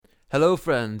Hello,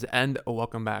 friends, and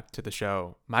welcome back to the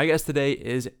show. My guest today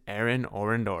is Aaron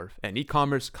Orendorf, an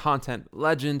e-commerce content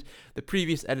legend, the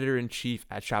previous editor-in-chief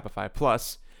at Shopify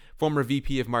Plus, former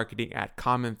VP of marketing at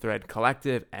Common Thread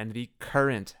Collective, and the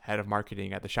current head of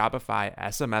marketing at the Shopify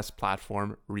SMS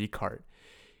platform Recart.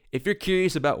 If you're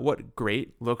curious about what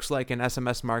great looks like in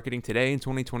SMS marketing today in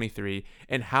 2023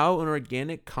 and how an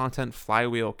organic content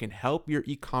flywheel can help your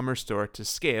e-commerce store to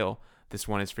scale, this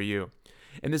one is for you.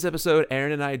 In this episode,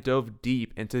 Aaron and I dove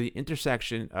deep into the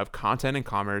intersection of content and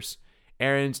commerce,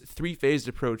 Aaron's three-phased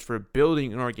approach for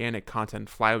building an organic content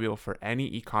flywheel for any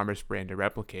e-commerce brand to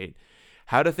replicate,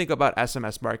 how to think about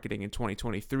SMS marketing in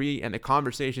 2023 and the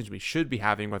conversations we should be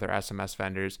having with our SMS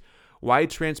vendors, why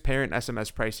transparent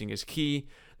SMS pricing is key,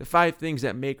 the 5 things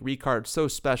that make Recart so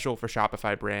special for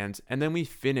Shopify brands, and then we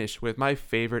finish with my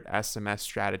favorite SMS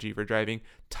strategy for driving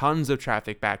tons of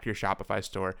traffic back to your Shopify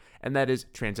store, and that is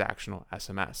transactional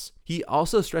SMS. He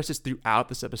also stresses throughout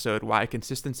this episode why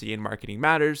consistency in marketing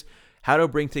matters, how to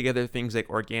bring together things like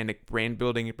organic brand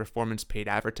building and performance paid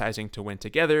advertising to win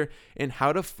together, and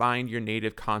how to find your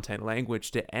native content language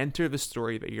to enter the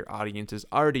story that your audience is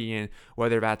already in,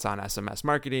 whether that's on SMS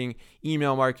marketing,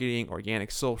 email marketing, organic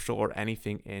social, or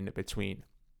anything in between.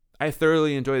 I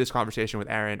thoroughly enjoy this conversation with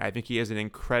Aaron. I think he has an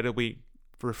incredibly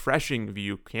refreshing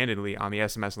view, candidly, on the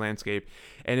SMS landscape,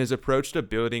 and his approach to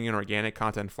building an organic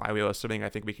content flywheel is something I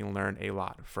think we can learn a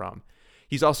lot from.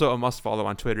 He's also a must follow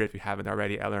on Twitter if you haven't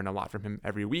already. I learn a lot from him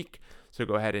every week, so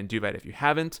go ahead and do that if you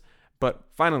haven't. But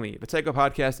finally, the Tycho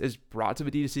Podcast is brought to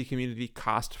the D2C community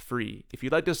cost-free. If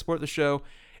you'd like to support the show,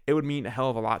 it would mean a hell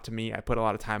of a lot to me. I put a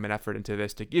lot of time and effort into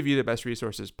this to give you the best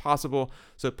resources possible,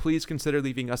 so please consider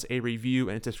leaving us a review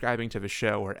and subscribing to the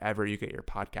show wherever you get your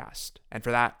podcast. And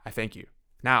for that, I thank you.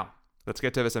 Now, let's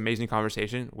get to this amazing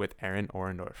conversation with Aaron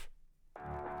Orendorf.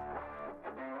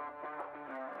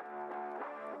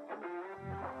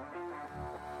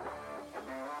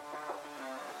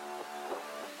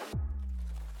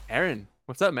 Aaron,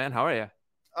 what's up, man? How are you?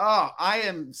 Oh, I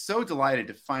am so delighted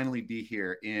to finally be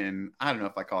here in, I don't know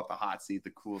if I call it the hot seat,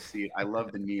 the cool seat. I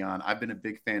love the neon. I've been a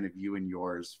big fan of you and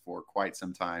yours for quite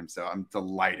some time, so I'm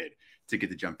delighted to get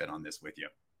to jump in on this with you.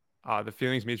 The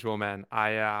feeling's mutual, man.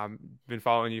 I been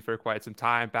following you for quite some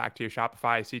time, back to your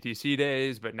Shopify CTC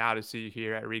days, but now to see you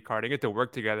here at Recart and get to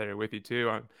work together with you too.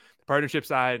 On the partnership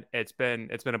side, it's been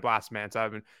a blast, man. So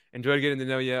I've been enjoyed getting to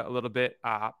know you a little bit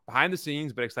behind the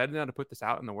scenes, but excited now to put this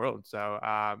out in the world. So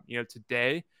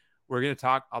today we're going to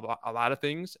talk about a lot of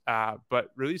things, but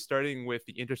really starting with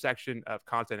the intersection of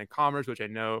content and commerce, which I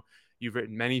know you've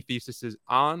written many theses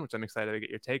on, which I'm excited to get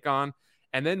your take on.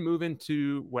 And then move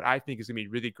into what I think is going to be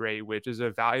really great, which is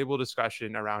a valuable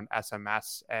discussion around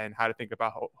SMS and how to think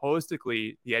about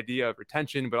holistically the idea of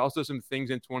retention, but also some things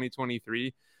in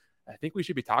 2023 I think we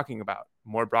should be talking about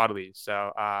more broadly.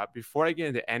 So before I get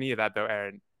into any of that, though,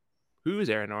 Aaron, who is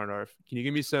Aaron Orendorf? Can you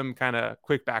give me some kind of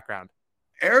quick background?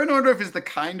 Aaron Orendorf is the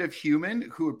kind of human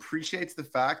who appreciates the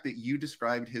fact that you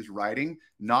described his writing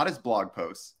not as blog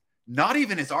posts, not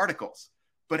even as articles,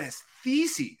 but as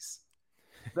theses.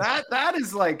 That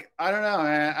is like, I don't know,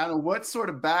 man. I don't know what sort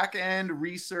of back end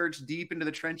research deep into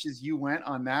the trenches you went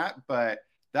on that, but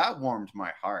that warmed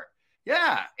my heart.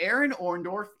 Yeah, Aaron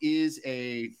Orendorf is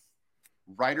a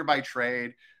writer by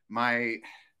trade. My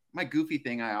goofy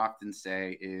thing I often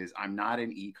say is I'm not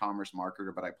an e-commerce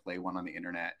marketer, but I play one on the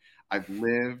internet. I've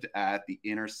lived at the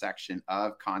intersection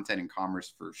of content and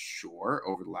commerce for sure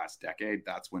over the last decade.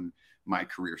 That's when my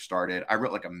career started. I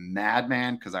wrote like a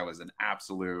madman because I was an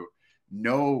absolute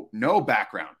no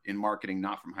background in marketing,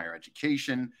 not from higher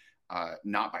education,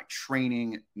 not by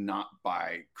training, not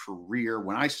by career.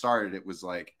 When I started, it was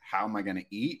like, how am I going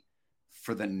to eat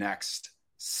for the next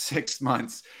 6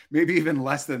 months, maybe even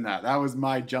less than that? That was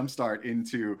my jumpstart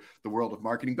into the world of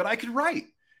marketing, but I could write.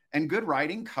 And good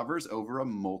writing covers over a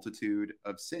multitude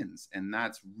of sins. And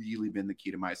that's really been the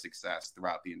key to my success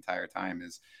throughout the entire time,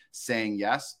 is saying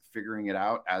yes, figuring it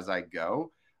out as I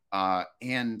go.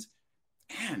 And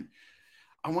man,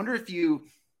 I wonder if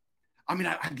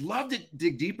I'd love to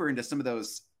dig deeper into some of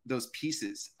those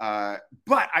pieces.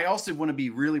 But I also want to be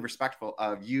really respectful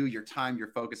of you, your time, your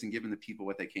focus, and giving the people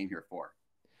what they came here for.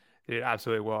 Dude,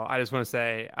 absolutely. Well, I just want to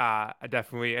say,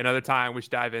 definitely another time we should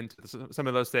dive into some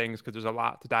of those things because there's a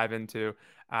lot to dive into.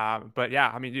 But yeah,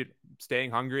 I mean, dude,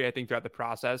 staying hungry, I think throughout the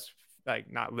process, like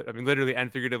literally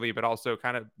and figuratively, but also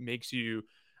kind of makes you,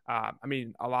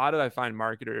 a lot of, I find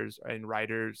marketers and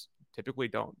writers typically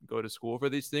don't go to school for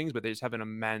these things, but they just have an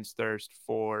immense thirst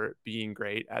for being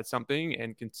great at something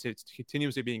and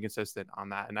continuously being consistent on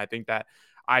that. And I think that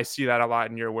I see that a lot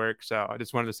in your work. So I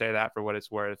just wanted to say that for what it's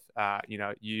worth.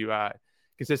 You got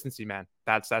consistency, man.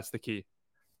 That's the key.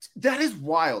 That is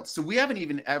wild. So we haven't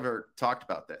even ever talked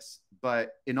about this,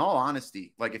 but in all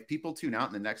honesty, like if people tune out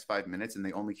in the next 5 minutes and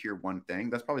they only hear one thing,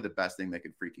 that's probably the best thing they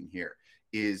could freaking hear.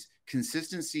 Is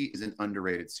consistency is an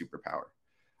underrated superpower.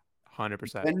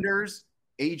 100%. Vendors,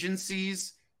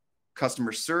 agencies,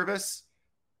 customer service,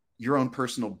 your own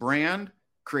personal brand,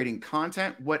 creating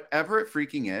content, whatever it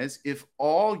freaking is, if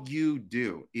all you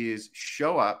do is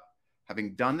show up,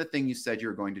 having done the thing you said you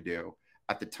were going to do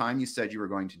at the time you said you were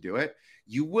going to do it,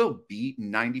 you will beat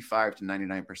 95 to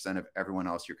 99% of everyone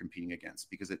else you're competing against,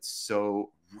 because it's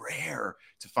so rare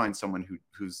to find someone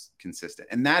who's consistent.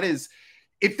 And that is,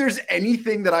 if there's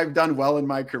anything that I've done well in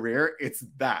my career, it's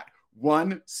that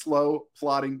one slow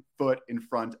plodding foot in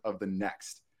front of the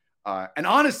next. And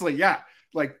honestly, yeah,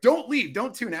 like don't leave,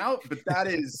 don't tune out. But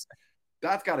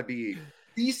that's got to be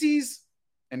theses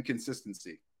and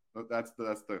consistency. That's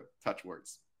the touch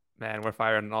words. Man, we're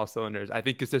firing on all cylinders. I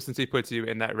think consistency puts you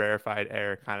in that rarefied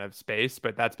air kind of space,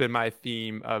 but that's been my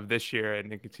theme of this year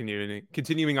and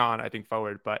continuing on, I think,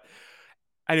 forward. But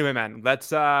anyway, man, let's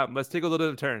take a little bit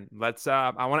of a turn.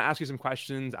 I want to ask you some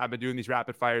questions. I've been doing these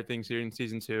rapid fire things here in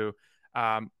season 2.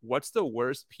 What's the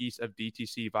worst piece of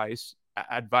DTC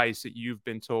advice that you've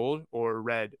been told or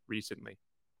read recently?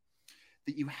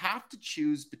 That you have to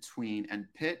choose between and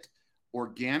pit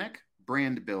organic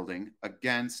brand building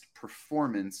against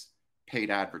performance paid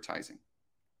advertising.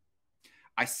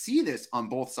 I see this on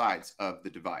both sides of the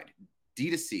divide,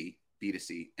 D2C,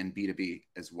 B2C, and B2B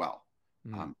as well.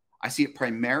 I see it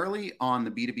primarily on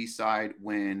the B2B side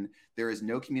when there is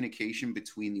no communication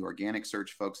between the organic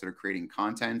search folks that are creating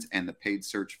content and the paid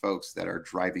search folks that are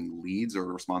driving leads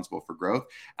or responsible for growth.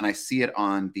 And I see it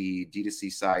on the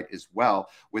D2C side as well,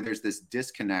 where there's this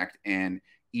disconnect and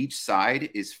each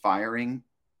side is fighting,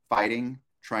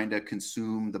 trying to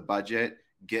consume the budget,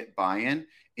 get buy-in,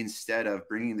 instead of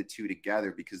bringing the two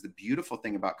together. Because the beautiful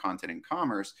thing about content in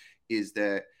commerce is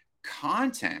that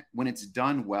content, when it's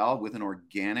done well with an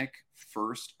organic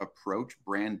first approach,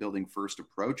 brand building first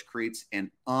approach, creates an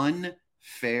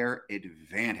unfair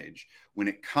advantage when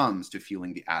it comes to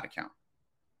fueling the ad account.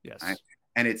 Yes. Right?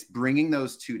 And it's bringing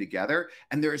those two together.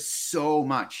 And there is so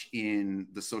much in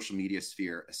the social media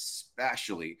sphere,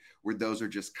 especially where those are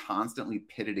just constantly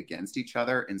pitted against each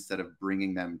other instead of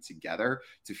bringing them together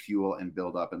to fuel and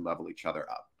build up and level each other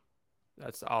up.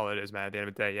 That's all it is, man. At the end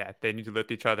of the day, yeah, they need to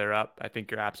lift each other up. I think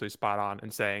you're absolutely spot on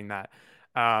in saying that.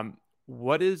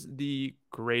 What is the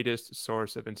greatest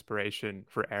source of inspiration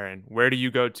for Aaron? Where do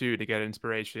you go to get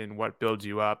inspiration? What builds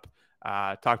you up?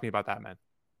 Talk to me about that, man.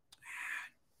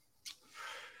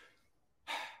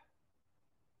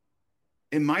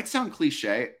 It might sound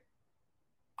cliche,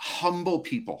 humble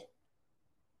people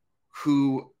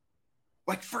who,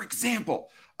 like, for example,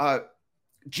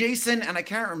 Jason, and I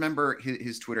can't remember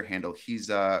his Twitter handle. He's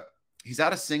out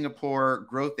of Singapore,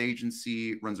 growth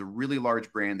agency, runs a really large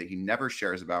brand that he never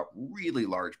shares about,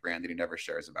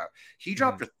 He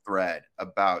dropped a thread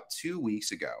about 2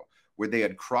 weeks ago where they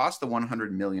had crossed the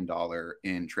 $100 million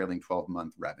in trailing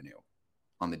 12-month revenue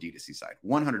on the D2C side.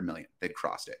 100 million, they'd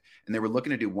crossed it. And they were looking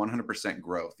to do 100%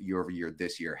 growth year over year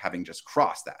this year, having just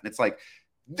crossed that. And it's like,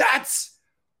 that's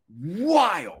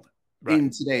wild. Right.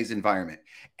 In today's environment.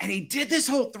 And he did this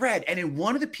whole thread. And in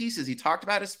one of the pieces, he talked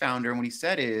about his founder. And what he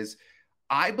said is,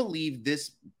 I believe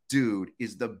this dude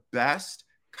is the best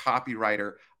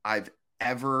copywriter I've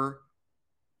ever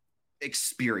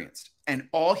experienced. And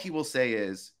all he will say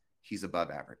is he's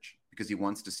above average because he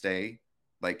wants to stay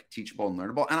like teachable and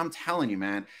learnable. And I'm telling you,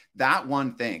 man, that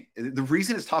one thing, the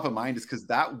reason it's top of mind is because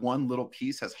that one little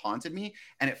piece has haunted me.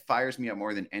 And it fires me up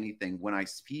more than anything when I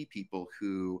see people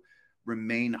who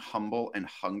remain humble and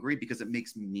hungry, because it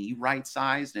makes me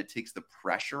right-sized and it takes the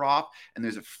pressure off. And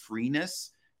there's a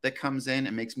freeness that comes in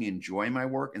and makes me enjoy my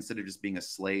work instead of just being a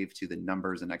slave to the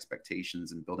numbers and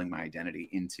expectations and building my identity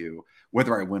into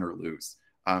whether I win or lose.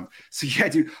 So yeah,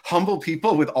 dude, humble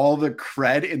people with all the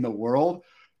cred in the world,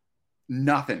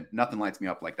 nothing lights me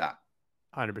up like that.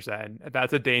 100%.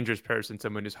 That's a dangerous person,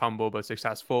 someone who's humble but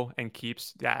successful and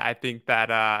keeps. Yeah, I think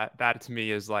that to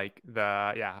me is like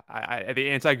the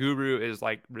anti-guru is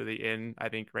like really in, I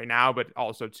think, right now, but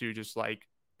also too just like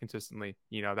consistently.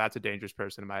 That's a dangerous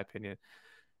person in my opinion.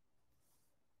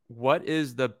 What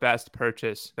is the best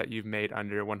purchase that you've made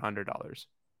under $100?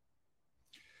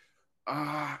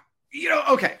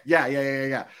 Okay,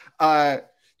 yeah.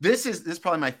 This is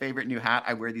probably my favorite new hat.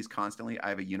 I wear these constantly. I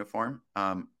have a uniform.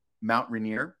 Mount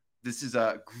Rainier. This is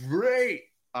a great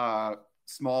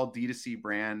small D2C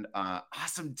brand.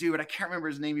 Awesome dude. I can't remember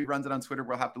his name. He runs it on Twitter.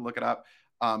 We'll have to look it up.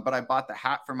 But I bought the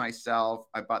hat for myself.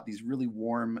 I bought these really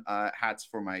warm hats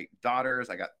for my daughters.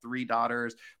 I got 3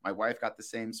 daughters. My wife got the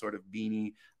same sort of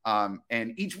beanie.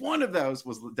 And each one of those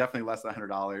was definitely less than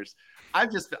 $100.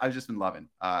 I've just been loving.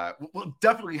 We'll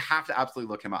definitely have to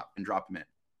absolutely look him up and drop him in.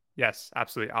 Yes,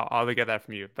 absolutely. I'll get that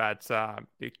from you. That's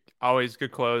always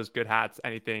good clothes, good hats,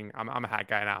 anything. I'm a hat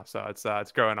guy now, so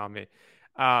it's growing on me.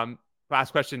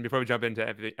 Last question before we jump into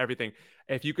everything.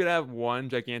 If you could have one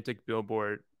gigantic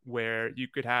billboard where you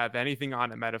could have anything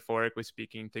on it, metaphorically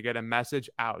speaking, to get a message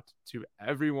out to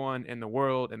everyone in the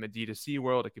world, in the D2C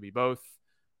world, it could be both.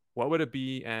 What would it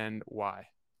be and why?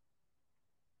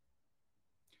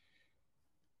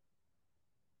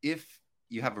 If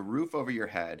you have a roof over your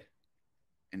head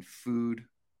and food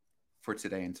for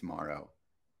today and tomorrow,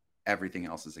 everything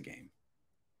else is a game.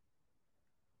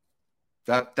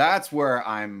 That's where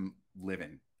I'm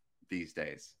living these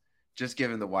days, just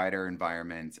given the wider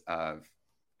environment of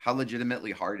how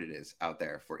legitimately hard it is out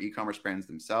there for e-commerce brands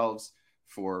themselves,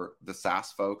 for the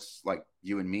SaaS folks like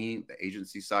you and me, the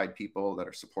agency side people that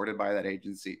are supported by that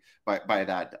agency, by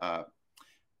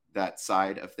that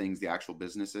side of things, the actual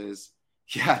businesses.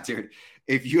 Yeah, dude,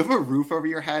 if you have a roof over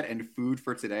your head and food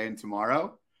for today and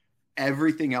tomorrow,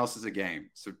 everything else is a game.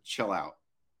 So chill out.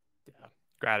 Yeah.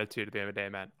 Gratitude at the end of the day,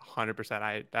 man.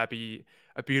 100%. That'd be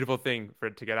a beautiful thing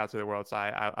to get out to the world. So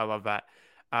I love that.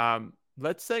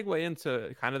 Let's segue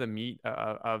into kind of the meat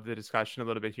of the discussion a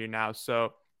little bit here now.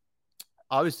 So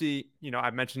obviously, I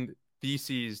mentioned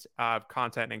theses of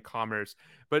content and commerce,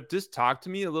 but just talk to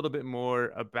me a little bit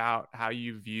more about how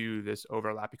you view this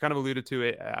overlap. You kind of alluded to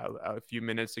it a few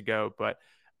minutes ago, but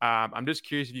I'm just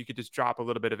curious if you could just drop a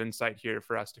little bit of insight here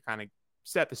for us to kind of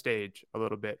set the stage a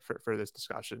little bit for this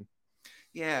discussion.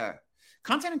 Yeah.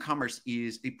 Content and commerce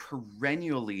is a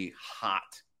perennially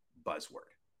hot buzzword.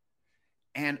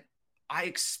 And I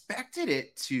expected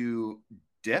it to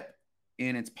dip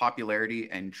in its popularity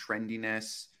and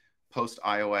trendiness post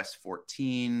iOS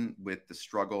 14 with the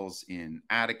struggles in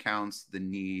ad accounts, the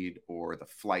need or the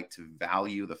flight to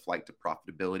value, the flight to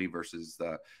profitability versus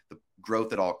the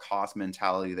growth at all cost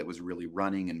mentality that was really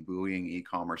running and buoying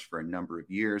e-commerce for a number of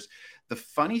years. The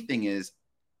funny thing is,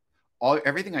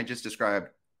 everything I just described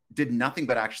did nothing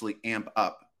but actually amp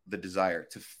up the desire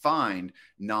to find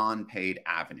non-paid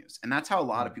avenues. And that's how a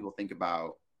lot of people think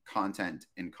about content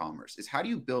in commerce, is how do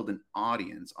you build an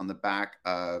audience on the back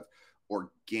of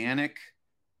organic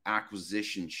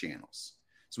acquisition channels?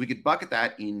 So we could bucket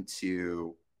that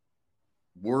into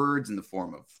words in the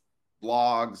form of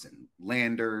blogs and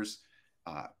landers,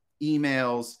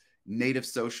 emails, native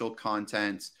social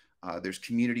content. There's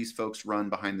communities folks run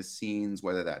behind the scenes,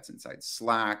 whether that's inside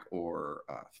Slack or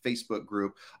Facebook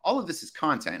group. All of this is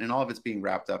content, and all of it's being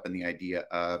wrapped up in the idea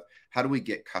of how do we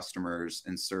get customers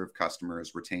and serve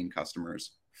customers, retain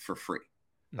customers for free.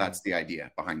 That's the idea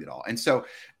behind it all. And so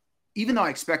even though I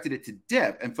expected it to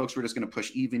dip and folks were just going to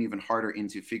push even harder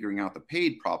into figuring out the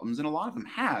paid problems, and a lot of them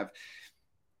have,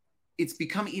 it's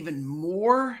become even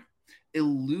more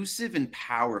elusive and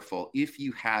powerful if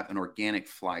you have an organic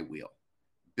flywheel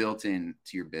built into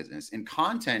your business. And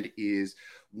content is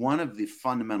one of the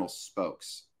fundamental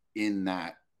spokes in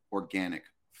that organic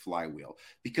flywheel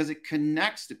because it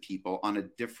connects to people on a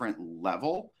different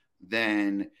level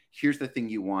than here's the thing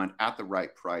you want at the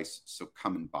right price, so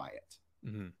come and buy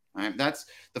it. Right? That's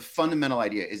the fundamental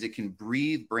idea, is it can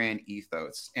breathe brand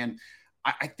ethos. And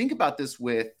I think about this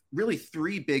with really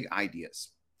 3 big ideas.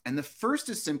 And the first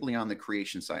is simply on the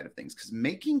creation side of things, because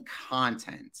making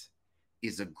content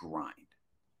is a grind.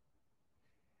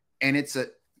 And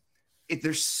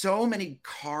there's so many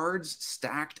cards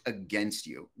stacked against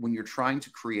you when you're trying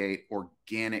to create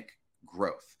organic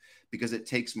growth, because it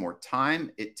takes more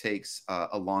time, it takes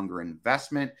a longer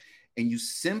investment, and you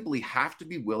simply have to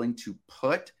be willing to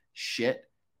put shit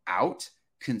out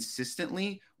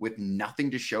consistently with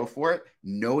nothing to show for it,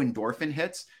 no endorphin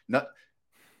hits.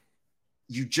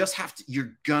 You just have to,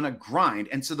 you're gonna grind.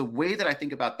 And so the way that I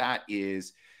think about that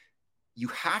is you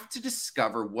have to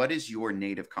discover what is your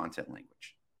native content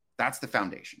language. That's the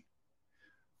foundation.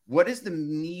 What is the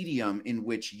medium in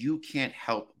which you can't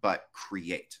help but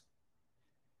create?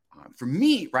 For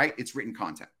me, right, it's written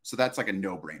content. So that's like a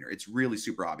no-brainer. It's really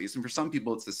super obvious. And for some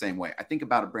people, it's the same way. I think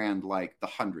about a brand like The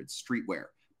Hundreds, streetwear,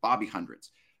 Bobby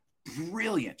Hundreds.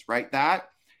 Brilliant, right? That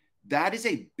is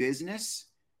a business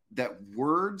that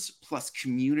words plus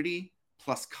community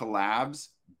plus collabs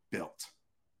built.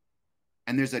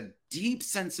 And there's a deep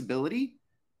sensibility,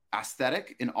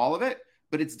 aesthetic in all of it,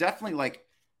 but it's definitely like,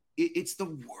 it's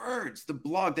the words, the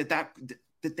blog that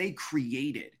they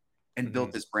created and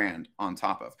built this brand on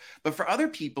top of. But for other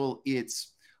people,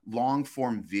 it's long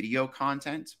form video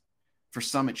content, For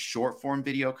some, it's short form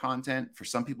video content. For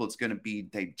some people, it's going to be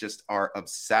they just are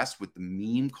obsessed with the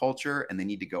meme culture and they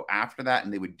need to go after that,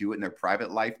 and they would do it in their private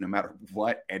life no matter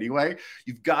what anyway.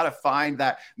 You've got to find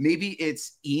that. Maybe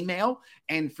it's email,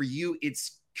 and for you,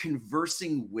 it's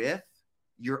conversing with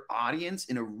your audience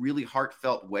in a really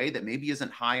heartfelt way that maybe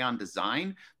isn't high on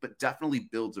design, but definitely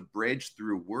builds a bridge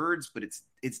through words, but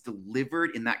it's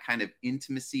delivered in that kind of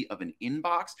intimacy of an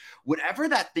inbox. Whatever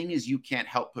that thing is you can't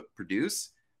help but produce,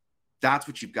 that's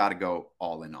what you've got to go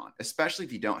all in on, especially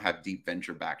if you don't have deep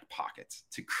venture-backed pockets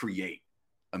to create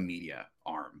a media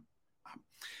arm.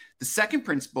 The second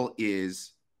principle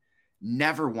is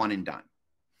never one and done.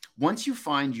 Once you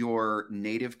find your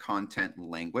native content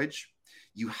language,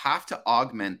 you have to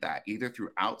augment that either through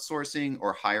outsourcing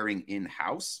or hiring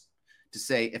in-house to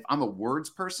say, if I'm a words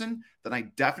person, then I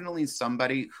definitely need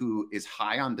somebody who is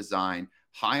high on design,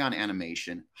 high on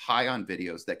animation, high on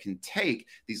videos that can take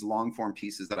these long form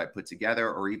pieces that I put together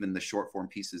or even the short form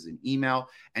pieces in email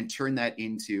and turn that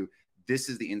into, this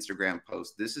is the Instagram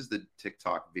post, this is the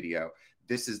TikTok video,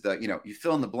 this is the, you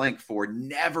fill in the blank for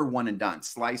never one and done,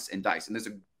 slice and dice. And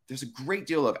there's a great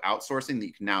deal of outsourcing that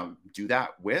you can now do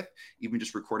that with, even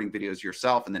just recording videos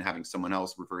yourself and then having someone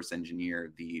else reverse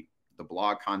engineer the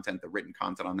blog content, the written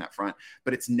content on that front,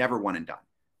 but it's never one and done.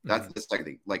 That's the second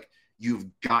thing. Like, you've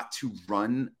got to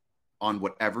run on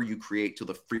whatever you create till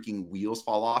the freaking wheels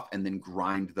fall off and then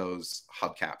grind those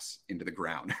hubcaps into the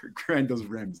ground, or grind those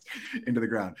rims into the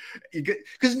ground.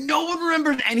 Because no one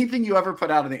remembers anything you ever put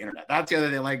out on the internet. That's the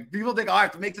other thing. Like, people think, oh, I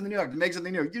have to make something new. I have to make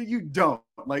something new. You don't.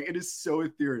 Like, it is so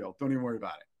ethereal. Don't even worry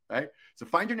about it, right? So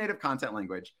find your native content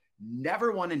language,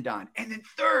 never one and done. And then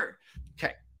third,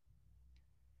 okay,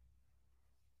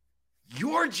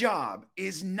 your job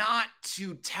is not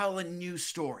to tell a new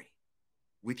story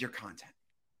with your content.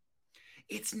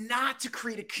 It's not to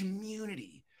create a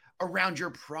community around your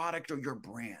product or your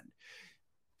brand.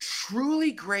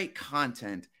 Truly great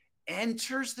content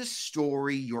enters the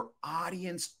story your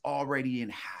audience already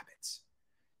inhabits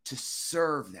to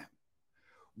serve them.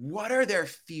 What are their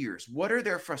fears? What are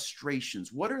their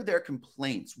frustrations? What are their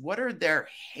complaints? What are their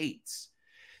hates?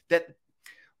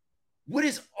 What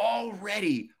is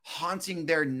already haunting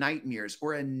their nightmares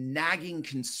or a nagging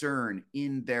concern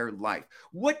in their life?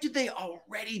 What do they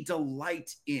already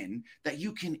delight in that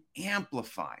you can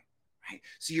amplify, right?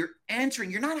 So you're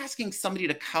not asking somebody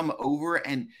to come over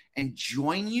and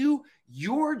join you.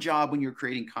 Your job when you're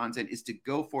creating content is to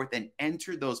go forth and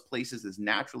enter those places as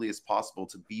naturally as possible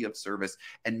to be of service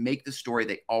and make the story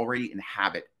they already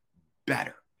inhabit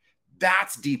better.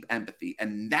 That's deep empathy,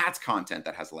 and that's content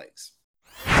that has legs.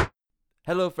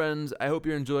 Hello friends, I hope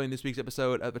you're enjoying this week's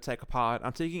episode of the Tech Pod.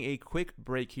 I'm taking a quick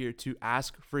break here to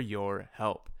ask for your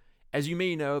help. As you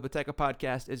may know, the Tech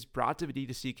Podcast is brought to the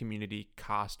D2C community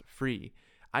cost-free.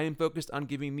 I am focused on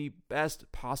giving the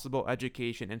best possible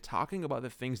education and talking about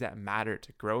the things that matter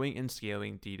to growing and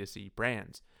scaling D2C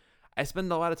brands. I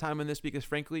spend a lot of time on this because,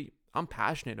 frankly, I'm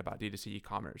passionate about D2C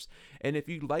e-commerce. And if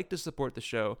you'd like to support the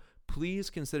show, please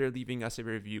consider leaving us a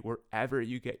review wherever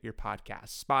you get your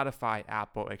podcasts, Spotify,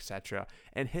 Apple, etc.,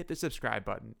 and hit the subscribe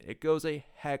button. It goes a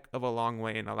heck of a long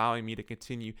way in allowing me to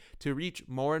continue to reach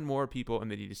more and more people in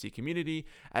the D2C community,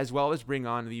 as well as bring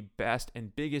on the best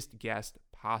and biggest guest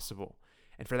possible.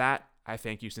 And for that, I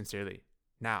thank you sincerely.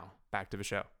 Now, back to the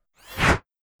show.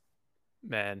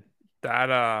 Man,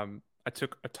 that I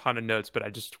took a ton of notes, but I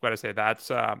just got to say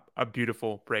that's a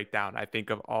beautiful breakdown, I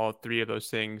think, of all three of those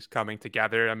things coming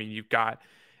together. I mean, you've got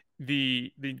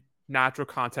the natural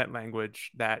content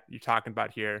language that you're talking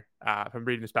about here, if I'm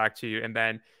reading this back to you, and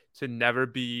then to never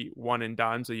be one and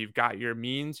done. So you've got your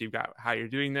means, you've got how you're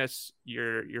doing this,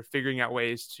 you're figuring out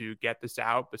ways to get this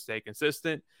out, but stay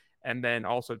consistent. And then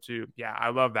also I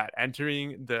love that,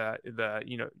 entering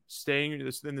staying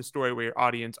in the story where your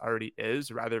audience already is,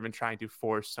 rather than trying to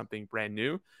force something brand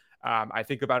new. I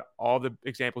think about all the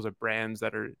examples of brands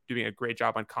that are doing a great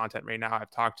job on content right now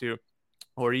I've talked to,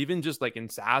 or even just like in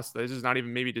SaaS. This is not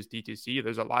even maybe just DTC.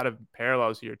 There's a lot of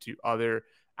parallels here to other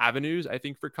avenues, I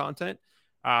think, for content.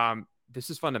 This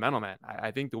is fundamental, man.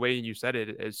 I think the way you said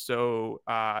it is so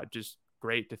just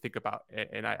great to think about.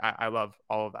 And I love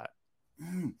all of that.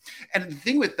 And the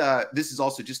thing with this is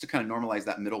also just to kind of normalize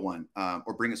that middle one,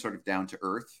 or bring it sort of down to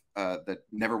earth, that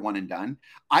never one and done.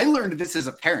 I learned this as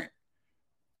a parent.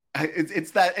 It's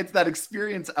that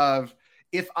experience of,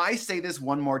 if I say this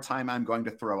one more time, I'm going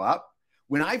to throw up.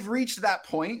 When I've reached that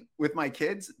point with my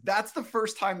kids, that's the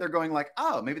first time they're going like,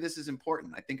 oh, maybe this is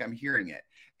important. I think I'm hearing it.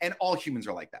 And all humans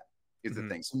are like that. is the Mhm.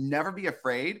 thing. So never be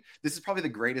afraid. This is probably the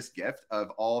greatest gift of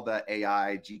all the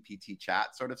AI GPT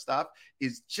chat sort of stuff,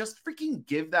 is just freaking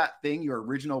give that thing your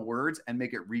original words and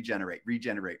make it regenerate,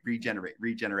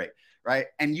 right?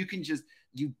 And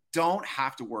you don't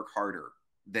have to work harder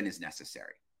than is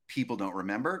necessary. People don't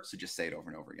remember, so just say it over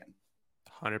and over again.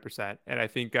 100%. And I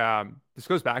think this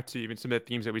goes back to even some of the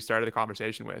themes that we started the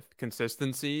conversation with: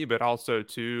 consistency, but also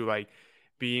to like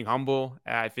being humble.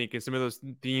 And I think in some of those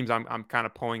themes, I'm kind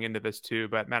of pulling into this too.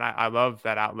 But man, I love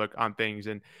that outlook on things.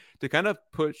 And to kind of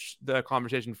push the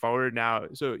conversation forward now,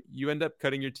 so you end up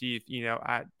cutting your teeth,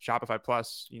 at Shopify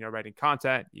Plus, writing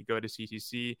content. You go to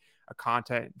CTC, a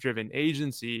content-driven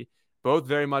agency, both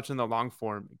very much in the long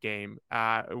form game,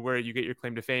 where you get your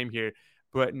claim to fame here.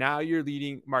 But now you're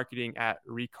leading marketing at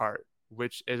Recart,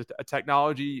 which is a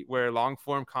technology where long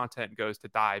form content goes to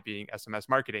die, being SMS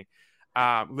marketing.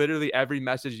 Literally every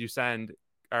message you send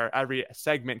or every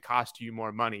segment costs you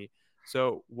more money.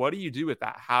 So what do you do with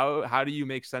that? How do you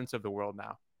make sense of the world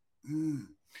now?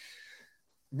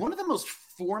 One of the most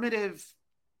formative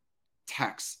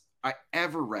texts I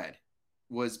ever read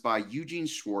was by Eugene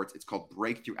Schwartz. It's called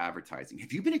Breakthrough Advertising.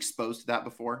 Have you been exposed to that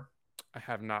before? I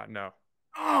have not. No.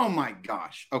 Oh my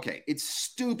gosh. Okay. It's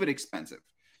stupid expensive.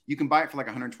 You can buy it for like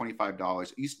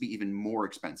 $125. It used to be even more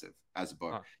expensive as a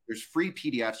book. Huh. There's free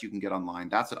PDFs you can get online.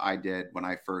 That's what I did when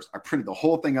I printed the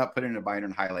whole thing up, put it in a binder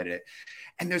and highlighted it.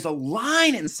 And there's a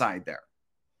line inside there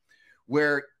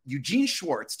where Eugene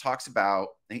Schwartz talks about,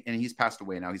 and he's passed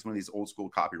away now, he's one of these old school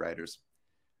copywriters,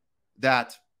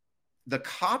 that the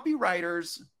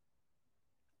copywriters,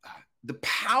 the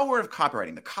power of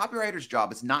copywriting, the copywriter's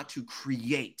job is not to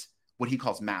create what he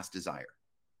calls mass desire,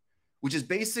 which is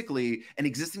basically an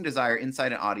existing desire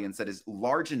inside an audience that is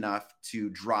large enough to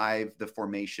drive the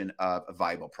formation of a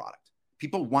viable product.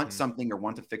 People want something or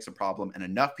want to fix a problem, and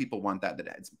enough people want that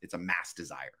it's a mass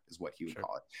desire, is what he would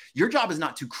call it. Your job is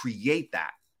not to create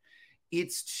that.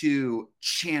 It's to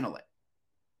channel it.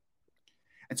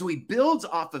 And so he builds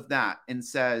off of that and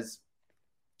says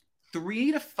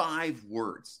 3 to 5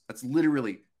 words. That's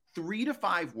literally 3 to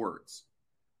 5 words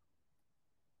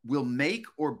will make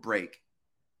or break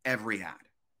every ad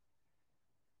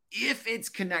if it's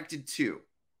connected to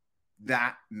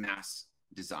that mass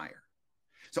desire.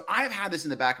 So I've had this in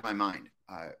the back of my mind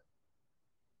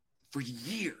for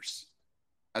years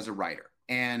as a writer,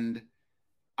 and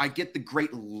I get the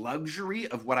great luxury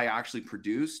of what I actually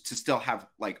produce to still have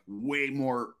like way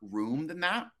more room than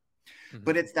that.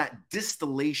 But it's that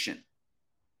distillation,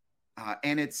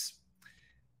 and it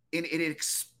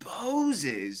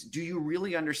exposes, do you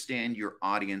really understand your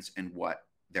audience and what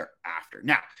they're after?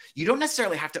 Now, you don't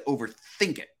necessarily have to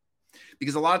overthink it,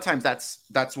 because a lot of times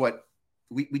that's what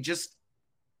we just,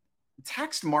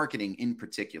 text marketing in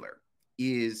particular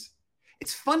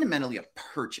it's fundamentally a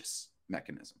purchase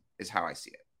mechanism, is how I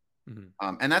see it.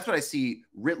 And that's what I see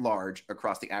writ large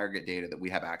across the aggregate data that we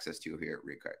have access to here at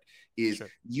Recart, is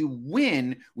you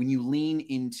win when you lean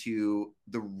into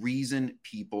the reason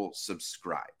people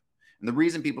subscribe. And the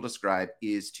reason people subscribe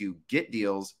is to get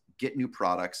deals, get new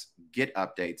products, get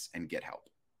updates, and get help.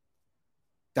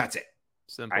 That's it.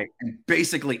 Simple. Right? And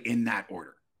basically in that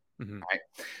order. Right?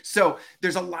 So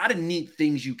there's a lot of neat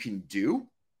things you can do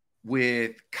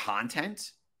with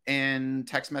content and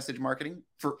text message marketing,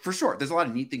 for sure. There's a lot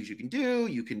of neat things you can do.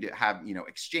 You can have,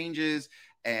 exchanges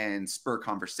and spur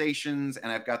conversations.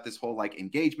 And I've got this whole like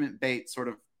engagement bait sort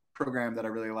of program that I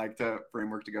really like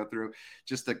framework to go through,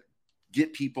 just to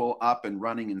get people up and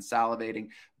running and salivating.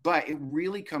 But it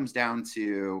really comes down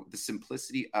to the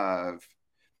simplicity of,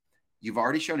 you've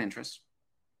already shown interest.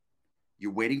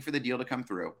 You're waiting for the deal to come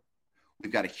through.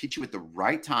 We've got to hit you at the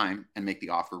right time and make the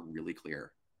offer really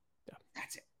clear. Yeah.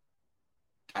 That's it.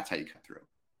 That's how you cut through.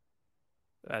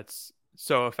 That's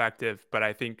so effective, but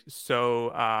I think so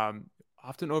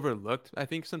often overlooked. I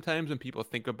think sometimes when people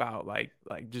think about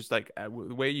the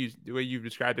way you've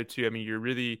described it too, I mean, you're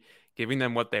really giving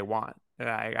them what they want. And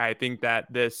I think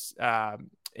that this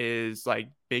is like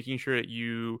making sure that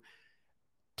you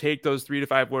take those 3 to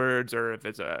 5 words, or if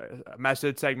it's a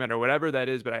message segment or whatever that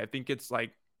is. But I think it's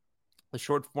like the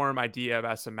short form idea of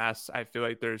SMS. I feel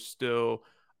like there's still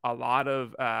a lot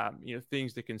of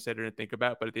things to consider and think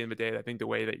about, but at the end of the day, I think the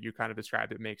way that you kind of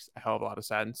described it makes a hell of a lot of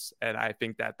sense. And I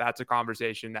think that that's a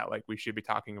conversation that like we should be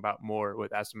talking about more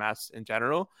with SMS in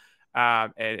general.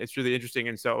 And it's really interesting.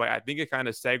 And so I think it kind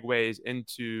of segues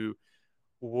into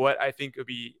what I think would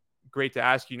be great to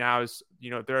ask you now is,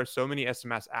 there are so many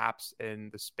SMS apps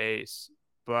in the space,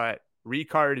 but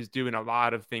Recart is doing a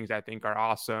lot of things I think are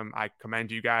awesome. I commend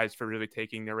you guys for really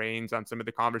taking the reins on some of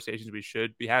the conversations we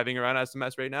should be having around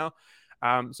SMS right now.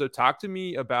 So talk to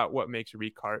me about what makes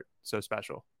Recart so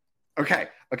special. Okay.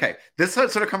 This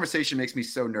sort of conversation makes me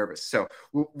so nervous. So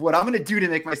what I'm going to do to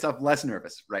make myself less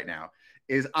nervous right now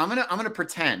is I'm going to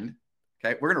pretend.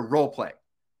 Okay, we're going to role play.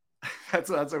 That's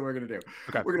what we're going to do.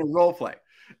 Okay. We're going to role play.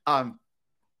 And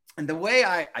the way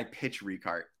I pitch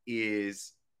Recart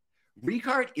is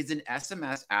an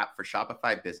SMS app for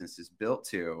Shopify businesses built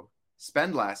to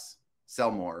spend less, sell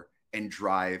more, and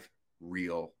drive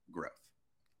real growth.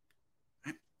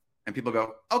 And people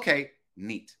go, okay,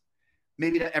 neat.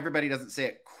 Maybe everybody doesn't say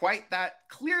it quite that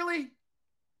clearly,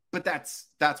 but that's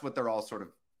what they're all sort of,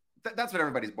 that's what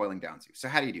everybody's boiling down to. So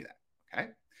how do you do that? Okay.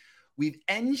 We've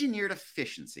engineered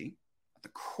efficiency at the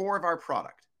core of our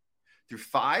product through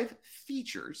 5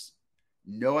 features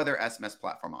no other SMS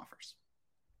platform offers.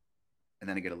 And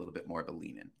then I get a little bit more of a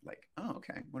lean in, like, oh,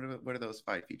 okay, what are those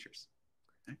 5 features?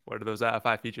 Okay. What are those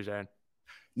 5 features, Aaron?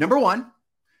 Number 1,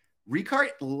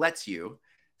 Recart lets you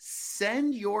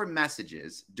send your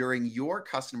messages during your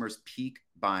customers' peak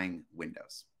buying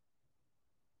windows.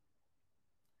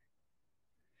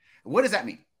 What does that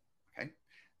mean? Okay.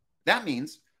 That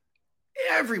means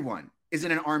everyone is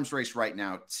in an arms race right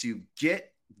now to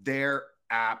get their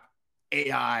app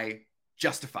AI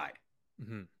justified.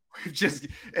 Mm-hmm. Just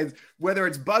as whether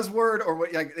it's buzzword or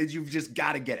what, like, you've just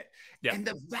got to get it. Yeah. And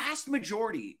the vast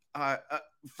majority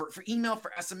for email,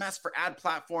 for SMS, for ad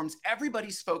platforms,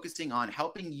 everybody's focusing on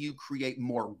helping you create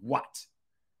more what?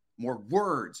 More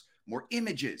words, more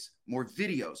images, more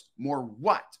videos, more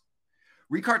what?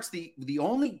 Recart's the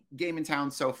only game in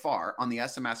town so far on the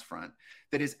SMS front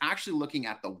that is actually looking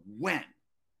at the when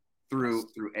through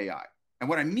AI. And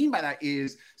what I mean by that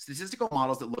is statistical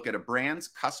models that look at a brand's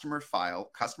customer file,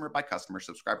 customer by customer,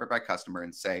 subscriber by customer,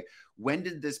 and say, when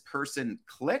did this person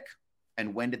click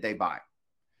and when did they buy?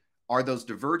 Are those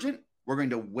divergent? We're going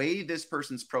to weigh this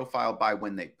person's profile by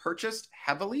when they purchased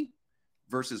heavily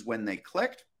versus when they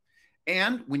clicked.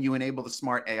 And when you enable the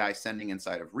smart AI sending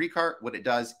inside of Recart, what it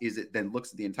does is it then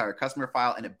looks at the entire customer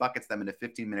file and it buckets them into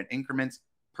 15-minute increments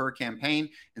per campaign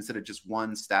instead of just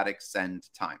one static send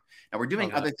time. Now we're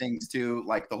doing other things too,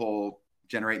 like the whole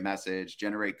generate message,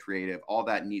 generate creative, all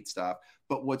that neat stuff.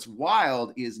 But what's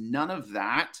wild is none of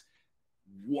that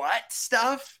what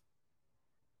stuff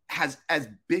has as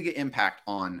big an impact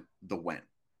on the when.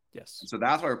 Yes. And so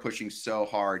that's why we're pushing so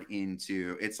hard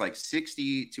into, it's like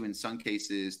 60 to, in some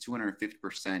cases,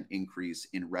 250% increase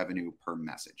in revenue per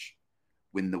message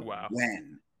when the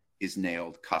when is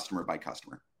nailed customer by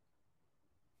customer.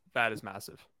 That is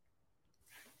massive.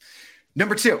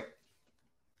 Number 2,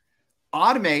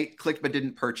 automate clicked but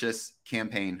didn't purchase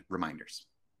campaign reminders.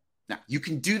 Now, you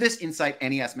can do this inside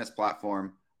any SMS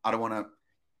platform.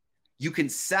 You can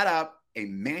set up a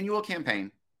manual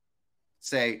campaign,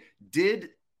 say, did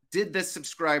this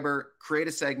subscriber create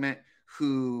a segment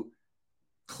who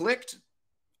clicked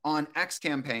on X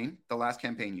campaign, the last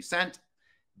campaign you sent,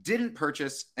 didn't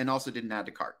purchase, and also didn't add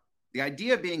to cart? The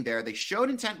idea being there, they showed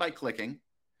intent by clicking,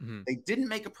 they didn't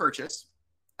make a purchase,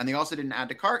 and they also didn't add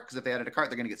to cart, because if they added to cart,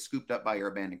 they're going to get scooped up by your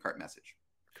abandoned cart message.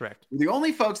 Correct. We're the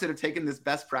only folks that have taken this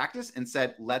best practice and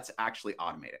said, let's actually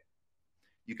automate it.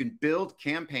 You can build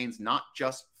campaigns, not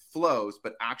just flows,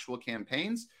 but actual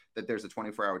campaigns that there's a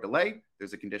 24-hour delay.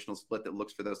 There's a conditional split that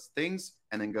looks for those things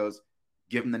and then goes,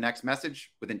 give them the next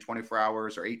message within 24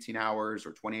 hours or 18 hours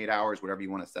or 28 hours, whatever you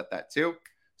want to set that to.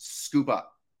 Scoop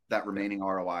up that remaining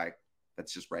ROI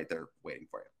that's just right there waiting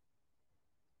for you.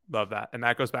 Love that. And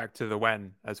that goes back to the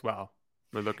when as well.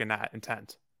 We're looking at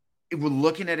intent. We're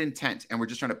looking at intent, and we're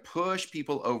just trying to push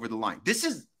people over the line. This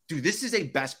is a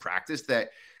best practice that,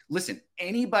 listen,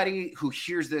 anybody who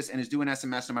hears this and is doing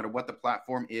SMS, no matter what the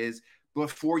platform is,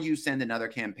 before you send another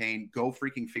campaign, go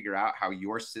freaking figure out how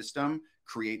your system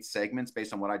creates segments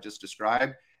based on what I just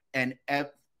described. And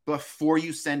before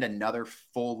you send another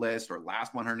full list or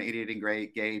last 188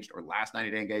 engaged or last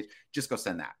 90 day engaged, just go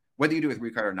send that. Whether you do it with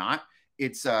Recart or not,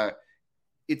 it's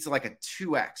like a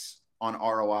 2x on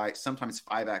ROI, sometimes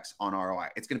 5x on ROI.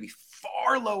 It's going to be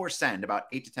far lower send, about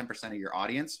 8 to 10% of your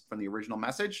audience from the original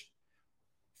message,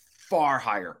 far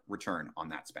higher return on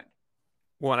that spend.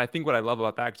 Well, and I think what I love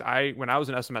about that, because when I was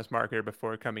an SMS marketer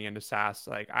before coming into SaaS,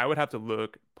 like I would have to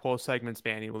pull segments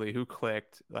manually, who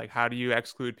clicked, like how do you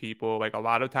exclude people? Like a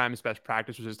lot of times best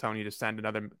practice was just telling you to send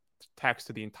another text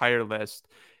to the entire list.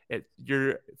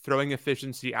 You're throwing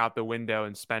efficiency out the window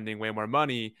and spending way more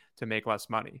money to make less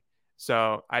money.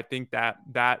 So I think that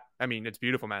I mean, it's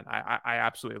beautiful, man. I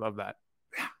absolutely love that.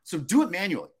 Yeah. So do it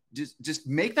manually. Just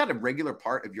make that a regular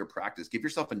part of your practice. Give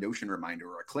yourself a Notion reminder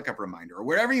or a ClickUp reminder or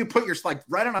wherever you put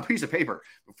write on a piece of paper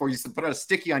before you put out a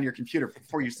sticky on your computer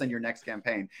before you send your next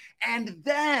campaign. And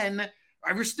then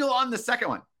We're still on the second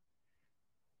one.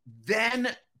 Then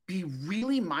be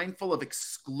really mindful of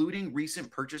excluding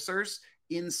recent purchasers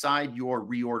inside your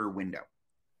reorder window.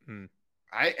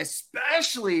 Right?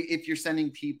 Especially if you're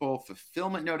sending people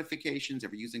fulfillment notifications,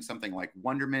 if you're using something like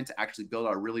Wonderment to actually build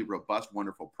out a really robust,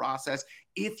 wonderful process.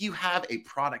 If you have a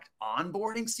product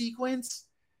onboarding sequence,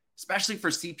 especially for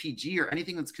CPG or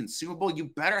anything that's consumable, you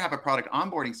better have a product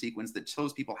onboarding sequence that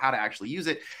shows people how to actually use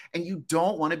it. And you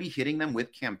don't want to be hitting them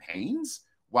with campaigns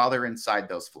while they're inside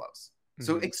those flows.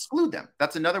 So exclude them.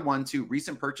 That's another one too.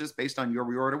 Recent purchase based on your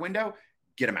reorder window,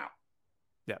 get them out.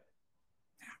 Yeah.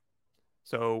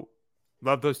 So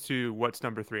love those two. What's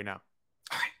number 3 now?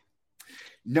 All right.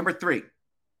 Number 3,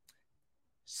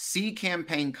 see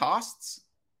campaign costs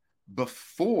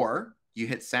before you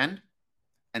hit send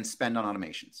and spend on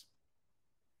automations.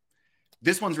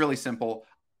 This one's really simple.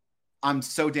 I'm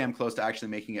so damn close to actually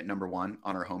making it number 1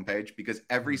 on our homepage because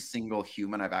every single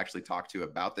human I've actually talked to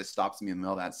about this stops me in the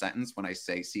middle of that sentence when I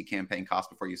say see campaign costs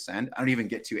before you send. I don't even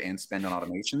get to and spend on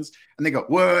automations. And they go,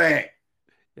 wait,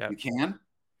 you can?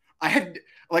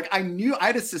 I knew I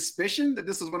had a suspicion that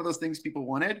this was one of those things people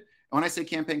wanted. And when I say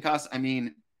campaign costs, I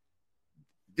mean,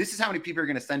 this is how many people are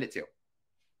going to send it to.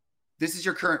 This is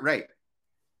your current rate.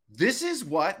 This is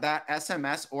what that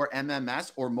SMS or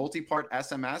MMS or multi-part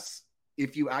SMS,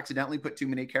 if you accidentally put too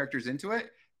many characters into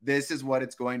it, this is what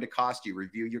it's going to cost you.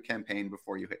 Review your campaign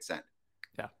before you hit send.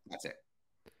 Yeah. That's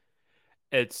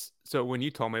it. So when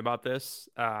you told me about this,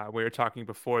 we were talking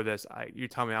before this, you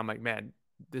tell me, I'm like, man,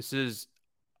 this is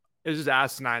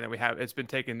asinine that we have. It's been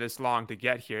taking this long to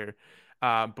get here.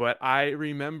 But I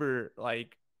remember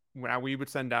like when we would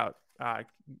send out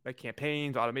like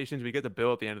campaigns, automations, we get the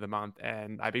bill at the end of the month,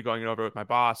 and I'd be going it over with my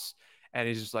boss, and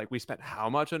he's just like, we spent how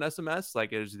much on SMS?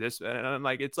 Like, is this? And I'm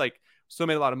like, it's like still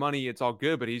made a lot of money. It's all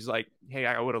good. But he's like, hey,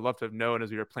 I would have loved to have known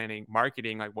as we were planning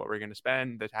marketing, like what we're going to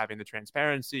spend, that having the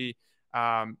transparency.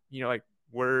 Like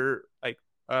we're like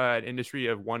an industry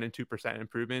of 1% and 2%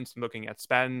 improvements and looking at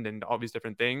spend and all these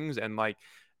different things. And like,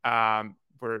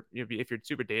 if you're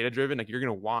super data driven, like you're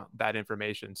going to want that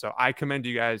information. So I commend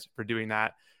you guys for doing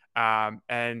that.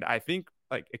 And I think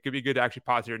like it could be good to actually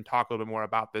pause here and talk a little bit more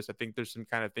about this. I think there's some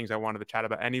kind of things I wanted to chat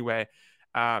about anyway.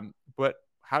 But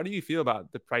how do you feel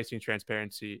about the pricing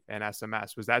transparency and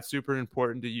SMS? Was that super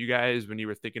important to you guys when you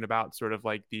were thinking about sort of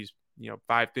like these,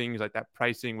 5 things, like that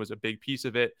pricing was a big piece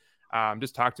of it?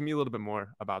 Just talk to me a little bit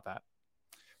more about that.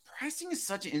 Pricing is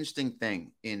such an interesting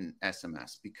thing in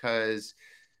SMS because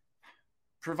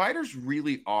providers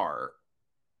really are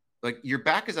like your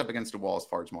back is up against a wall as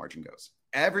far as margin goes.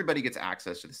 Everybody gets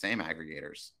access to the same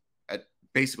aggregators at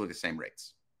basically the same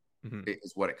rates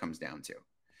is what it comes down to.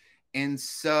 And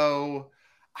so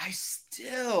I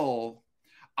still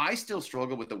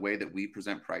struggle with the way that we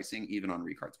present pricing, even on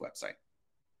Recard's website.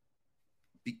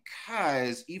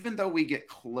 Because even though we get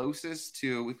closest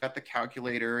to, we've got the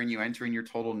calculator and you enter in your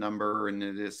total number and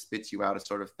it just spits you out a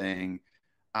sort of thing.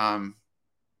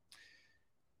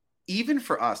 Even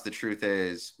for us, the truth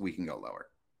is we can go lower.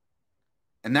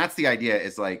 And that's the idea,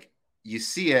 is like, you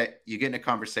see it, you get in a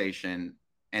conversation,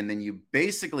 and then you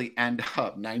basically end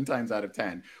up 9 times out of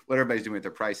 10, what everybody's doing with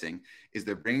their pricing is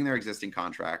they're bringing their existing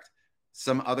contract,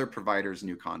 some other provider's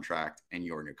new contract, and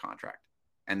your new contract.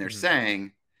 And they're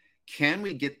saying, can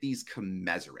we get these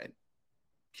commensurate?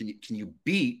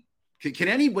 Can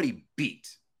anybody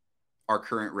beat our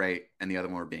current rate and the other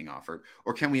one we're being offered?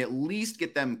 Or can we at least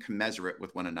get them commensurate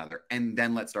with one another? And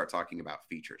then let's start talking about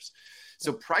features.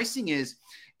 So pricing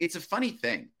it's a funny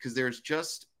thing because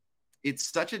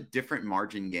it's such a different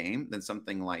margin game than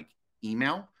something like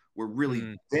email, where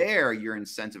really there you're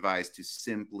incentivized to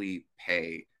simply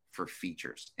pay for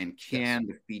features. And can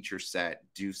the feature set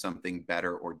do something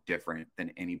better or different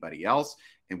than anybody else?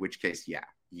 In which case, yeah,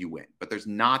 you win. But there's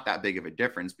not that big of a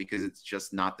difference because it's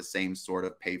just not the same sort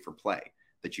of pay for play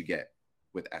that you get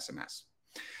with SMS.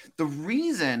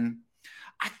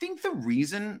 I think the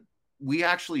reason we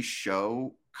actually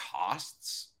show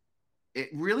costs, it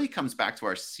really comes back to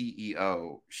our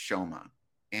CEO, Shoma.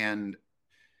 And,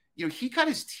 he cut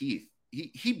his teeth.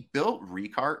 He built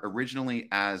Recart originally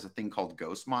as a thing called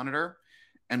Ghost Monitor.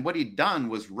 And what he'd done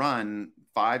was run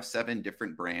 5-7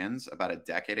 different brands about a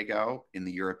decade ago in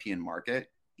the European market,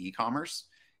 e-commerce.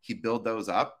 He built those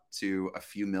up to a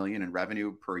few million in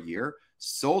revenue per year,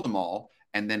 sold them all,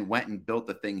 and then went and built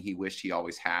the thing he wished he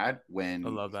always had when he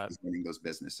was running those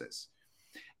businesses.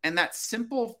 And that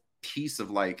simple piece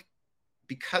of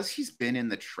because he's been in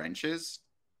the trenches,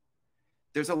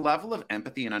 there's a level of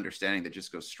empathy and understanding that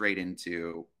just goes straight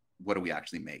into what do we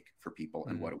actually make for people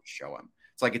and what do we show them.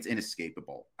 It's like it's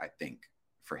inescapable, I think,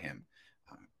 for him.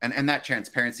 And that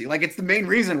transparency, like it's the main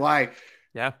reason why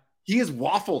Yeah. he has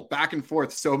waffled back and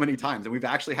forth so many times. And we've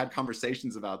actually had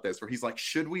conversations about this where he's like,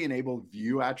 should we enable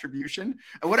view attribution?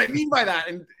 And what I mean by that,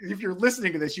 and if you're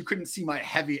listening to this, you couldn't see my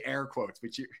heavy air quotes,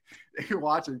 but you're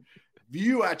watching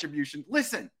view attribution.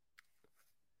 Listen,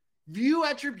 view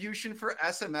attribution for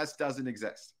SMS doesn't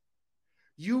exist.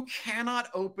 You cannot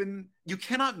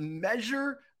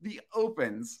measure the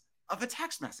opens of a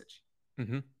text message.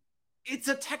 Mm-hmm. It's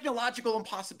a technological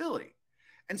impossibility.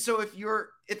 And so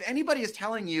if anybody is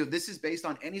telling you this is based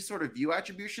on any sort of view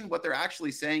attribution, what they're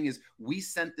actually saying is we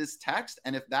sent this text,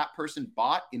 and if that person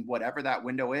bought in whatever that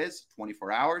window is,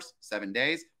 24 hours, 7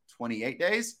 days, 28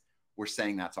 days, we're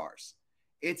saying that's ours.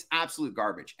 It's absolute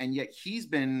garbage. And yet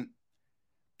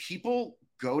people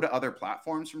go to other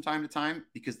platforms from time to time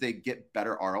because they get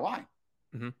better ROI.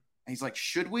 Mm-hmm. And he's like,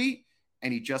 should we?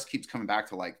 And he just keeps coming back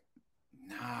to like,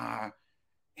 nah,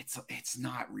 it's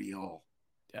not real.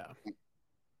 Yeah.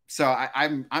 So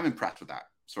I'm impressed with that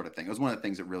sort of thing. It was one of the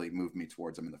things that really moved me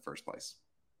towards him in the first place.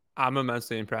 I'm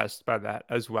immensely impressed by that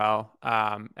as well.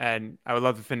 And I would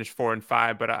love to finish 4 and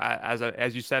 5, but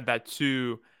as you said that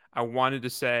too, I wanted to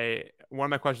say one of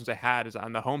my questions I had is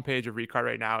on the homepage of Recart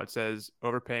right now. It says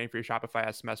overpaying for your Shopify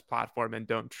SMS platform and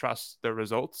don't trust the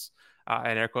results,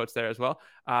 and air quotes there as well.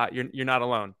 You're not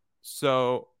alone.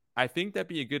 So I think that'd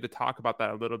be good to talk about that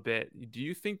a little bit. Do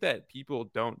you think that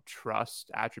people don't trust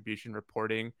attribution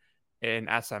reporting in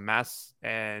SMS,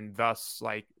 and thus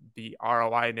like the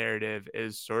ROI narrative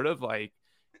is sort of like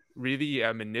really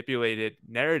a manipulated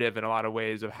narrative in a lot of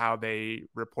ways of how they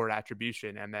report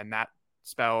attribution? And then that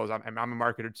spells, I'm a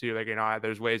marketer too, like,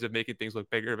 there's ways of making things look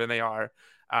bigger than they are.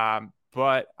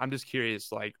 But I'm just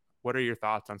curious, like, what are your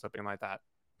thoughts on something like that?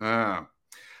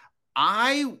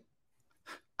 I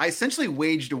essentially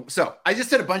so I just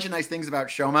said a bunch of nice things about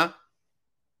Shoma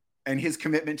and his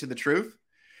commitment to the truth.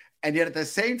 And yet at the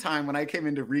same time, when I came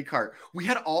into Recart, we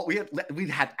had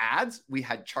ads, we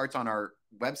had charts on our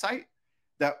website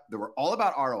that were all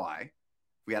about ROI.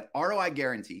 We had ROI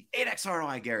guarantee, 8x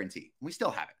ROI guarantee. We still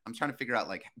have it. I'm trying to figure out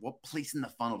like what place in the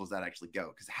funnel does that actually go?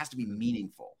 Because it has to be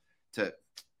meaningful and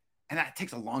that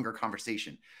takes a longer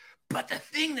conversation. But the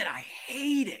thing that I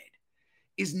hated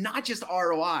is not just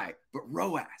ROI, but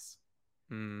ROAS.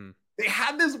 They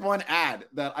had this one ad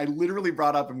that I literally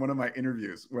brought up in one of my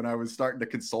interviews when I was starting to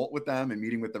consult with them and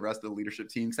meeting with the rest of the leadership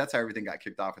team. Because that's how everything got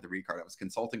kicked off at the Recart. I was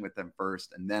consulting with them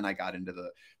first, and then I got into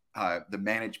the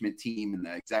management team and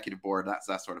the executive board,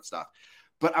 that sort of stuff.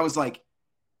 But I was like,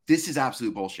 this is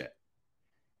absolute bullshit.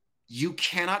 You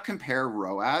cannot compare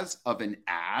ROAS of an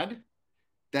ad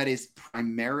that is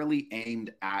primarily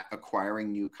aimed at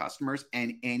acquiring new customers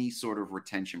and any sort of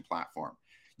retention platform.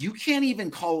 You can't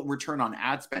even call it return on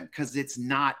ad spend because it's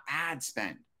not ad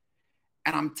spend.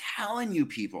 And I'm telling you,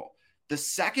 people, the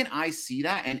second I see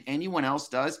that and anyone else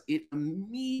does, it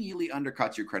immediately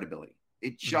undercuts your credibility.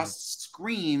 It just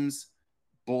screams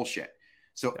bullshit.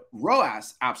 So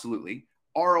ROAS, absolutely.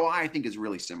 ROI, I think, is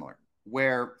really similar,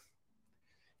 where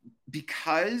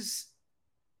because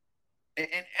and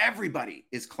everybody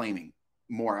is claiming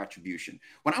more attribution.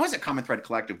 When I was at Common Thread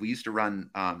Collective, we used to run,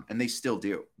 and they still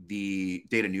do, the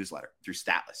data newsletter through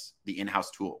Statless, the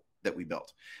in-house tool that we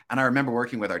built. And I remember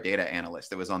working with our data analyst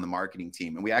that was on the marketing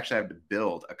team, and we actually had to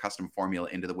build a custom formula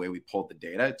into the way we pulled the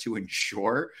data to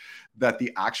ensure that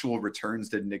the actual returns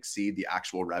didn't exceed the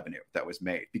actual revenue that was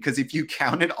made. Because if you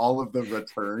counted all of the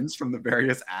returns from the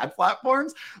various ad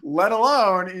platforms, let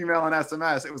alone email and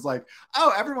SMS, it was like,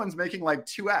 oh, everyone's making like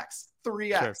 2x,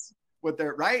 3x with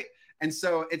their, right? And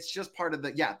so it's just part of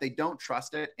they don't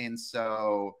trust it. And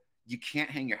so you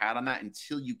can't hang your hat on that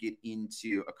until you get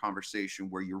into a conversation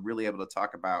where you're really able to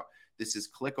talk about, this is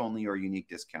click only or unique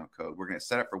discount code. We're going to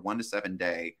set it for 1 to 7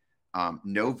 day,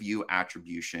 no view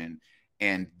attribution.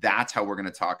 And that's how we're going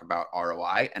to talk about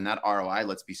ROI. And that ROI,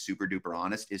 let's be super duper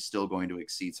honest, is still going to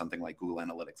exceed something like Google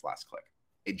Analytics last click.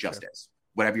 It just is,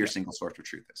 whatever your single source of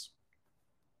truth is.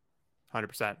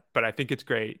 100%. But I think it's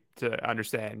great to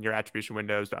understand your attribution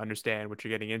windows, to understand what you're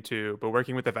getting into, but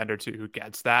working with a vendor too who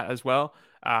gets that as well.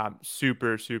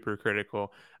 Super, super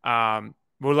critical. We'll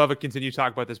love to continue to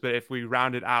talk about this, but if we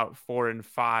round it out 4 and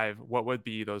 5, what would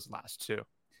be those last two?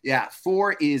 Yeah.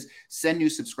 4 is send new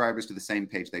subscribers to the same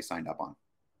page they signed up on.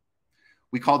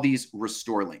 We call these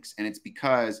restore links. And it's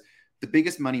because the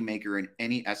biggest money maker in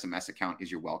any SMS account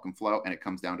is your welcome flow. And it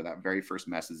comes down to that very first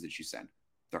message that you send.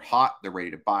 They're hot, they're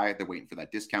ready to buy, they're waiting for that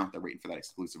discount, they're waiting for that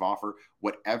exclusive offer,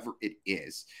 whatever it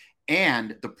is.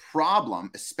 And the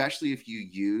problem, especially if you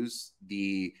use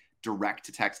the direct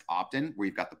to text opt-in, where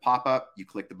you've got the pop-up, you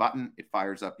click the button, it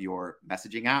fires up your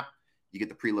messaging app, You get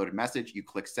the preloaded message, you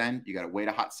click send, you got to wait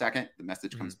a hot second, the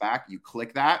message comes back, you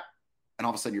click that, and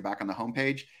all of a sudden you're back on the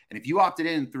homepage. And if you opted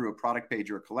in through a product page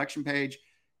or a collection page,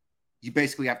 you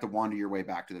basically have to wander your way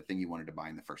back to the thing you wanted to buy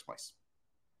in the first place.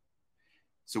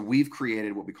 So we've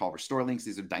created what we call restore links.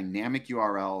 These are dynamic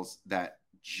URLs that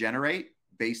generate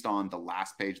based on the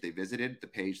last page they visited, the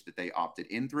page that they opted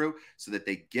in through, so that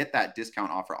they get that discount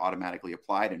offer automatically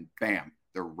applied, and bam,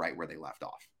 they're right where they left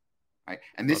off. Right.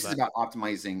 And this is about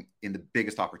optimizing in the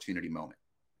biggest opportunity moment,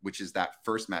 which is that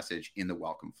first message in the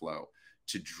welcome flow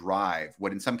to drive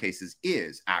what in some cases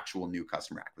is actual new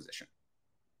customer acquisition.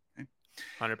 Okay?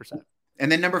 100%.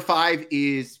 And then number 5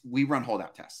 is we run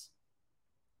holdout tests.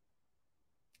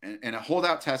 And a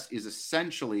holdout test is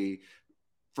essentially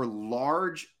for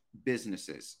large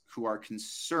businesses who are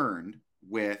concerned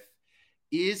with,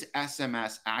 is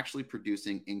SMS actually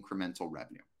producing incremental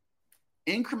revenue?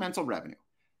 Incremental revenue.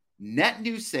 Net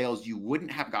new sales you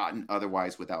wouldn't have gotten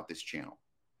otherwise without this channel.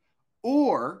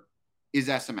 Or is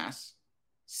SMS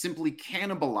simply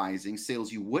cannibalizing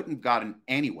sales you wouldn't have gotten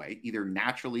anyway, either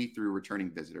naturally through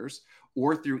returning visitors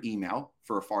or through email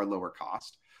for a far lower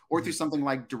cost, or through something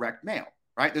like direct mail,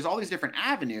 right? There's all these different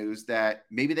avenues that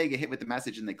maybe they get hit with the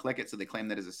message and they click it, so they claim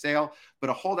that as a sale.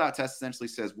 But a holdout test essentially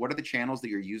says, what are the channels that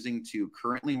you're using to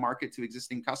currently market to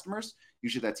existing customers?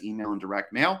 Usually that's email and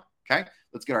direct mail. Okay,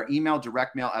 let's get our email,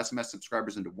 direct mail, SMS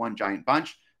subscribers into one giant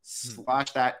bunch,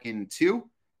 slash that in 2,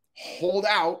 hold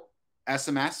out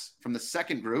SMS from the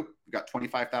second group. We got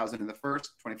 25,000 in the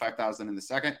first, 25,000 in the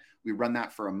second. We run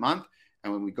that for a month.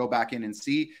 And when we go back in and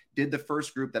see, did the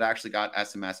first group that actually got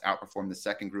SMS outperform the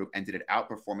second group, and did it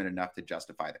outperform it enough to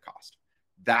justify the cost?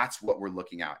 That's what we're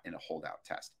looking at in a holdout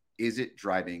test. Is it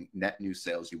driving net new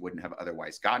sales you wouldn't have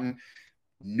otherwise gotten?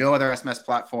 No other SMS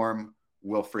platform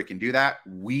will freaking do that.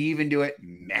 We even do it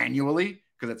manually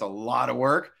because it's a lot of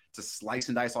work to slice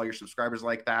and dice all your subscribers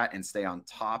like that and stay on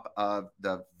top of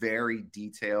the very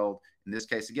detailed, in this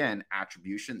case, again,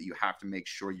 attribution that you have to make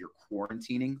sure you're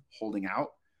quarantining, holding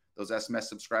out those SMS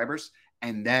subscribers,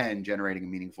 and then generating a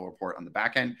meaningful report on the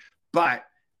back end. But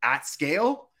at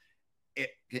scale,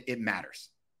 it matters.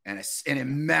 And it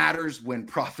matters when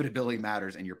profitability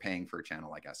matters and you're paying for a channel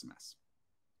like SMS.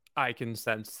 I can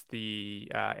sense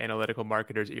the analytical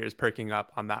marketer's ears perking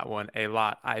up on that one a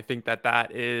lot. I think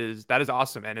that is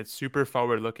awesome, and it's super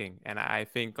forward looking. And I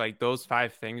think like those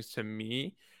 5 things to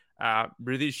me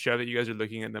really show that you guys are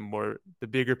looking at the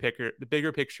bigger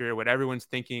picture, what everyone's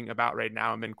thinking about right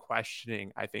now and been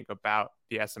questioning, I think, about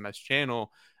the SMS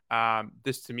channel.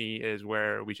 This to me is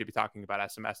where we should be talking about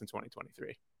SMS in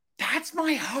 2023. That's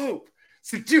my hope.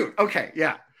 So, dude, okay,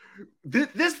 yeah.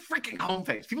 This freaking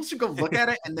homepage, people should go look at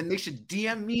it, and then they should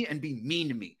DM me and be mean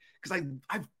to me, because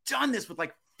I've done this with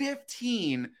like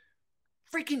 15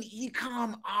 freaking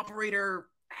e-com operator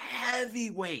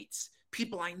heavyweights,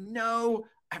 people I know,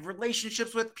 I have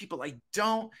relationships with, people I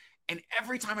don't, and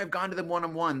every time I've gone to them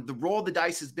one-on-one, the roll of the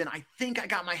dice has been, I think I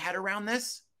got my head around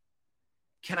this.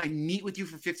 Can I meet with you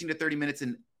for 15 to 30 minutes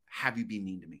and have you be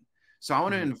mean to me? So I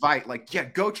want to invite,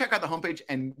 go check out the homepage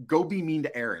and go be mean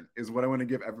to Aaron is what I want to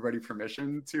give everybody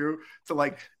permission to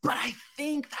but I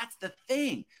think that's the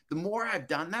thing. The more I've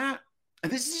done that,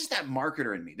 and this is just that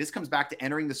marketer in me, this comes back to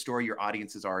entering the story your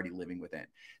audience is already living within.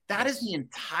 That is the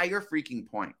entire freaking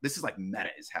point. This is like meta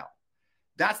as hell.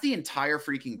 That's the entire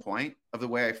freaking point of the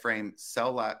way I frame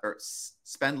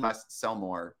spend less, sell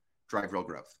more, drive real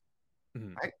growth.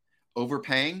 Right?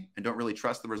 Overpaying and don't really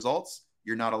trust the results,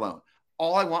 you're not alone.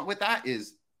 All I want with that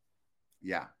is,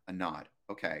 a nod.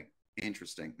 Okay,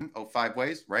 interesting. 5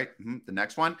 ways, right? The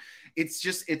next one. It's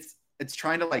just, it's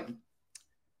trying to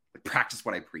practice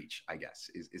what I preach, I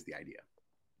guess, is the idea.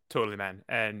 Totally, man.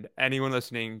 And anyone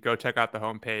listening, go check out the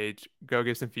homepage, go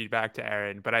give some feedback to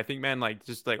Aaron. But I think, man,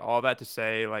 just all that to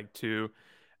say, when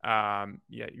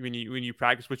you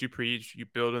practice what you preach, you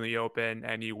build in the open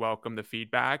and you welcome the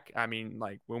feedback. I mean,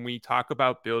 when we talk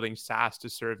about building SaaS to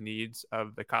serve needs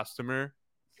of the customer,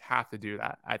 you have to do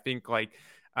that. I think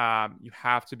you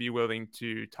have to be willing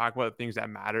to talk about things that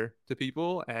matter to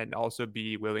people, and also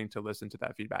be willing to listen to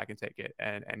that feedback and take it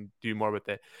and do more with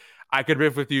it. I could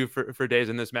riff with you for days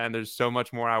on this, man. There's so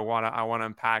much more I want to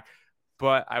unpack,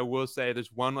 but I will say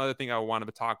there's one other thing I wanted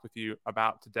to talk with you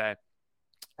about today.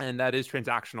 And that is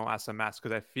transactional SMS,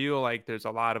 because I feel like there's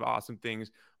a lot of awesome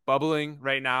things bubbling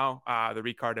right now. The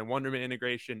Recard and Wonderment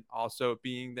integration also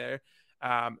being there.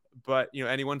 But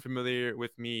anyone familiar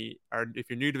with me, or if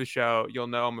you're new to the show, you'll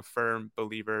know I'm a firm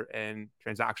believer in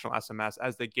transactional SMS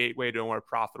as the gateway to a more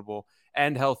profitable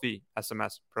and healthy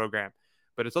SMS program.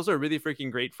 But it's also really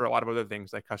freaking great for a lot of other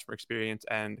things like customer experience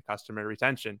and customer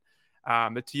retention.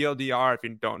 The TLDR, if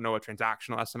you don't know what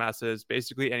transactional SMS is,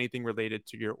 basically anything related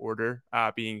to your order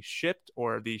being shipped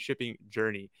or the shipping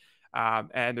journey.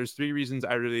 And there's three reasons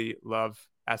I really love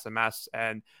SMS,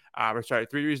 and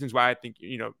three reasons why I think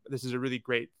this is a really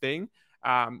great thing.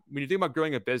 When you think about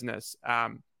growing a business,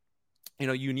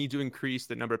 you need to increase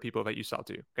the number of people that you sell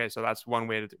to. Okay, so that's one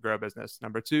way to grow a business.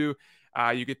 Number two,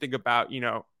 you could think about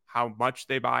how much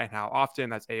they buy and how often.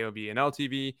 That's AOV and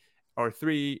LTV. Or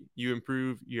three, you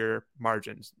improve your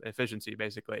margins, efficiency,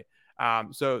 basically.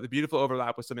 So the beautiful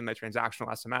overlap with something like transactional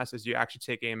SMS is you actually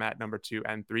take aim at number 2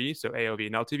 and 3, so AOV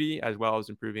and LTV, as well as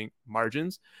improving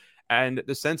margins. And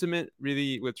the sentiment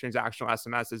really with transactional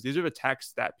SMS is these are the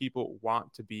texts that people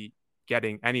want to be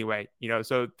getting anyway.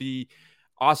 So the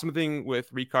awesome thing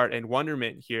with Recart and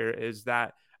Wonderment here is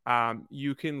that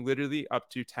you can literally up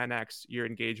to 10x your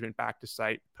engagement back to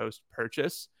site post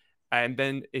purchase. And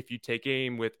then if you take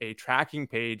aim with a tracking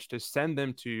page to send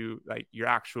them to like your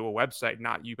actual website,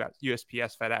 not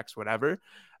USPS, FedEx, whatever,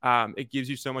 it gives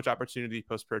you so much opportunity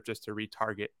post purchase to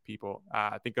retarget people.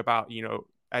 Think about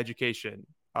education,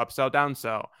 upsell,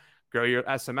 downsell, grow your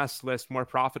SMS list more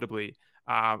profitably,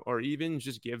 or even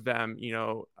just give them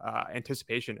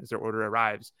anticipation as their order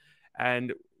arrives.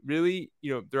 And really,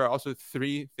 there are also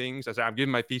three things. As I'm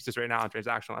giving my thesis right now on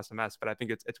transactional SMS, but I think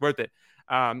it's worth it.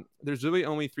 There's really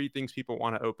only three things people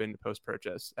want to open post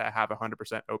purchase that have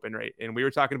 100% open rate. And we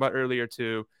were talking about earlier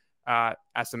too.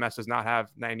 SMS does not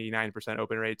have 99%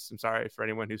 open rates. I'm sorry for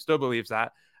anyone who still believes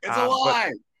that. It's a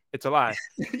lie. It's a lie.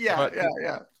 Yeah.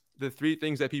 The three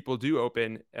things that people do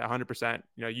open 100%,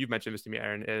 you've mentioned this to me,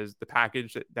 Aaron, is the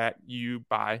package that you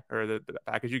buy or the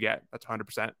package you get. That's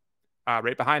 100%.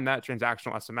 Right behind that,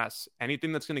 transactional SMS.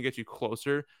 Anything that's going to get you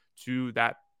closer to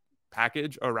that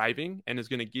package arriving and is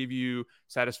going to give you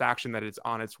satisfaction that it's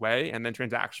on its way. And then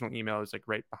transactional email is like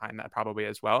right behind that probably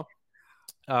as well.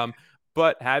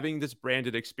 But having this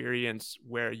branded experience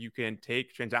where you can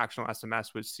take transactional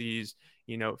SMS, which sees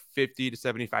 50 to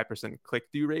 75%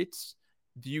 click-through rates,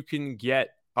 you can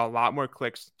get a lot more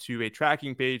clicks to a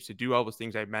tracking page to do all those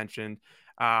things I mentioned.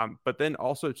 But then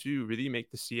also to really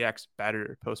make the CX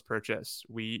better post-purchase.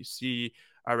 We see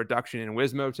a reduction in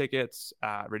Wismo tickets,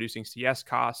 reducing CS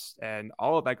costs, and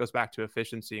all of that goes back to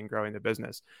efficiency and growing the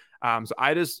business. So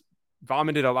I just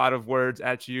vomited a lot of words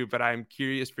at you, but I'm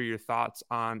curious for your thoughts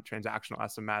on transactional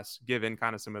SMS, given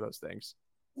kind of some of those things.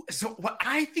 So what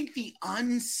I think the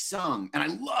unsung, and I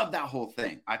love that whole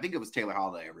thing. I think it was Taylor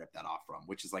Holiday I ripped that off from,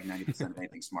 which is like 90% of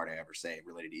anything smart I ever say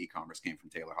related to e-commerce came from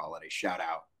Taylor Holiday. Shout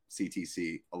out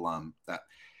CTC alum.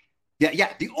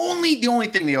 The only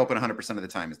thing they open 100% of the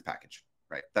time is the package,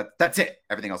 right? That's it.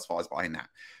 Everything else falls behind that.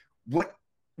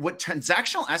 What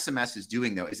transactional SMS is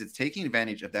doing, though, is it's taking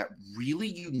advantage of that really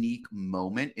unique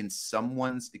moment in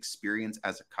someone's experience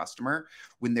as a customer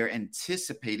when they're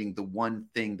anticipating the one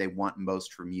thing they want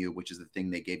most from you, which is the thing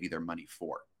they gave you their money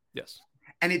for. Yes.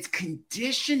 And it's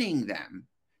conditioning them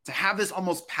to have this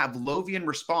almost Pavlovian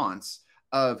response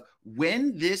of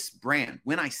when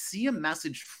I see a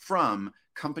message from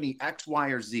company X, Y,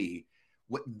 or Z,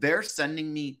 what they're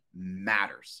sending me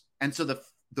matters. And so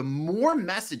the more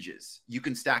messages you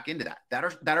can stack into that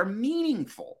are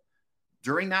meaningful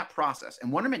during that process. And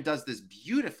Wonderment does this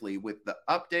beautifully with the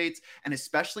updates and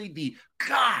especially the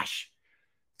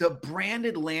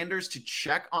branded landers to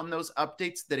check on those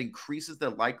updates that increases the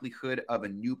likelihood of a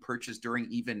new purchase during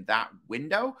even that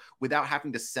window without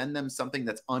having to send them something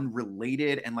that's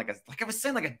unrelated. And like I was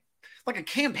saying, like a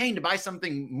campaign to buy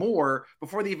something more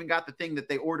before they even got the thing that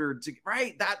they ordered to,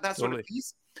 right? That sort of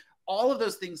piece. All of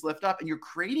those things lift up and you're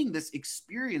creating this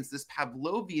experience, this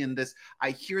Pavlovian, this I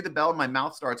hear the bell and my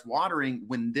mouth starts watering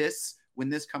when this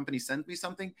company sends me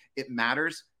something, it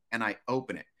matters and I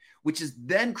open it, which is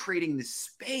then creating this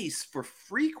space for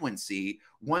frequency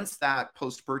once that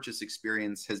post-purchase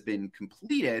experience has been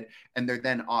completed and they're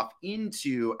then off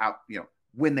into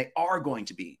when they are going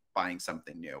to be buying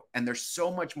something new. And they're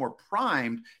so much more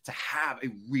primed to have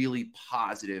a really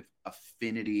positive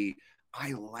affinity.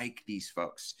 I like these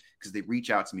folks because they reach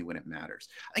out to me when it matters.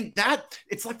 I think that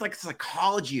it's like the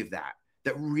psychology of that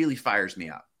really fires me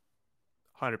up.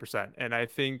 100%. And I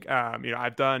think,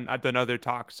 I've done other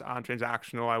talks on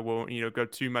transactional. I won't, go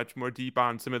too much more deep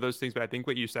on some of those things, but I think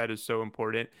what you said is so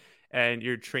important. And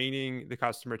you're training the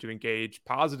customer to engage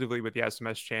positively with the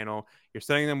SMS channel. You're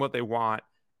sending them what they want.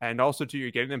 And also too,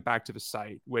 you're getting them back to the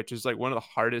site, which is like one of the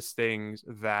hardest things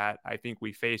that I think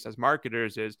we face as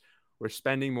marketers is we're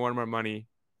spending more and more money.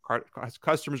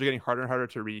 Customers are getting harder and harder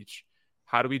to reach.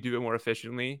 How do we do it more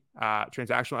efficiently?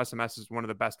 Transactional SMS is one of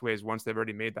the best ways once they've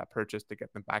already made that purchase to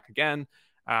get them back again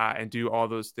and do all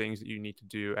those things that you need to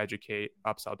do, educate,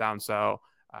 upsell, downsell,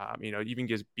 even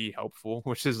just be helpful,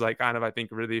 which is like kind of, I think,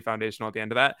 really foundational at the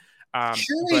end of that.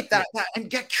 Curate But that and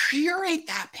curate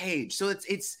that page so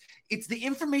it's the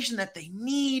information that they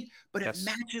need, but it yes.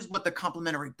 matches what the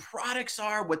complementary products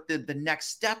are, what the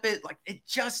next step is. Like it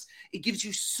gives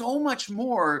you so much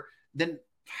more than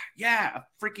a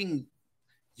freaking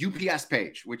UPS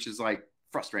page, which is like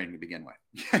frustrating to begin with.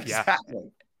 Yeah.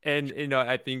 Exactly. And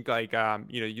I think like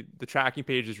the tracking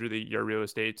page is really your real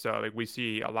estate. So like we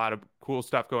see a lot of cool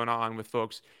stuff going on with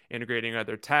folks integrating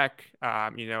other tech.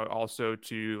 Also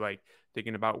to like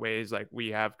thinking about ways like we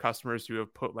have customers who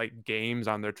have put like games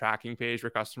on their tracking page for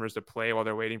customers to play while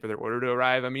they're waiting for their order to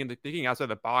arrive. I mean, like thinking outside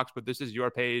the box, but this is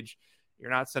your page. You're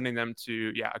not sending them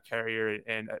to a carrier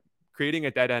and creating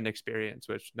a dead end experience,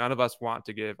 which none of us want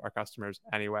to give our customers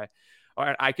anyway. All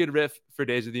right, I could riff for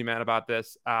days with you, man, about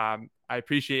this. I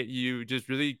appreciate you just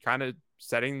really kind of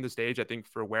setting the stage, I think,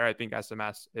 for where I think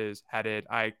SMS is headed.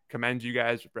 I commend you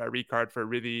guys at Recard for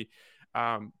really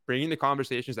bringing the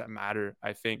conversations that matter,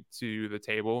 I think, to the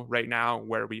table right now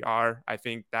where we are. I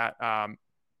think that, I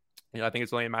think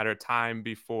it's only a matter of time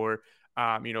before,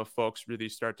 folks really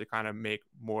start to kind of make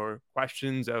more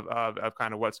questions of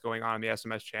kind of what's going on in the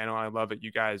SMS channel. I love that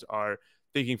you guys are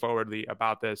thinking forwardly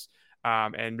about this.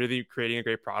 And really creating a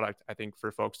great product, I think,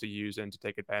 for folks to use and to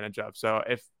take advantage of. So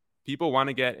if people want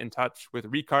to get in touch with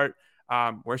Recart,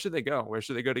 where should they go? Where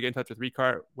should they go to get in touch with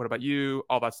Recart? What about you?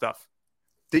 All that stuff.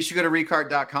 They should go to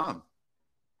recart.com.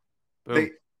 Boom.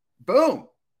 Boom.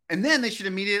 And then they should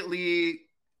immediately,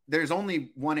 there's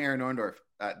only one Aaron Orndorff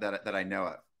that I know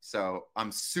of. So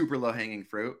I'm super low hanging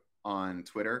fruit on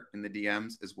Twitter in the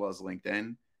DMs, as well as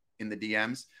LinkedIn in the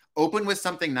DMs. Open with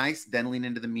something nice, then lean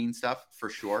into the mean stuff for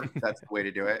sure. That's the way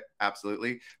to do it.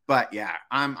 Absolutely. But yeah,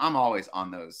 I'm always on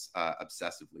those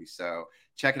obsessively. So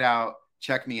check it out.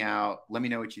 Check me out. Let me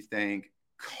know what you think.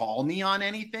 Call me on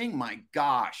anything. My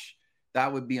gosh,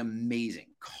 that would be amazing.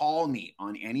 Call me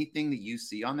on anything that you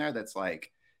see on there that's like,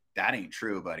 that ain't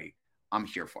true, buddy. I'm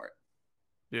here for it.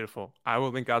 Beautiful. I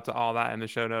will link out to all that in the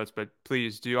show notes, but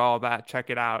please do all that. Check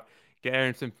it out. Get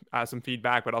Aaron some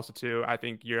feedback, but also too, I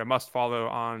think you're a must follow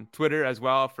on Twitter as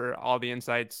well for all the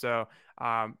insights. So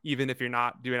even if you're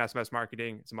not doing SMS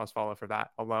marketing, it's a must follow for that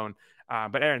alone.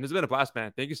 But Aaron, this has been a blast,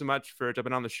 man. Thank you so much for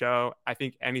jumping on the show. I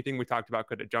think anything we talked about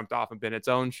could have jumped off and been its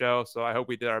own show. So I hope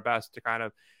we did our best to kind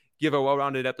of give a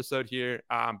well-rounded episode here.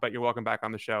 But you're welcome back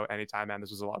on the show anytime, man. This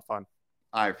was a lot of fun.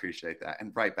 I appreciate that.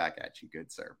 And right back at you.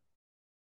 Good, sir.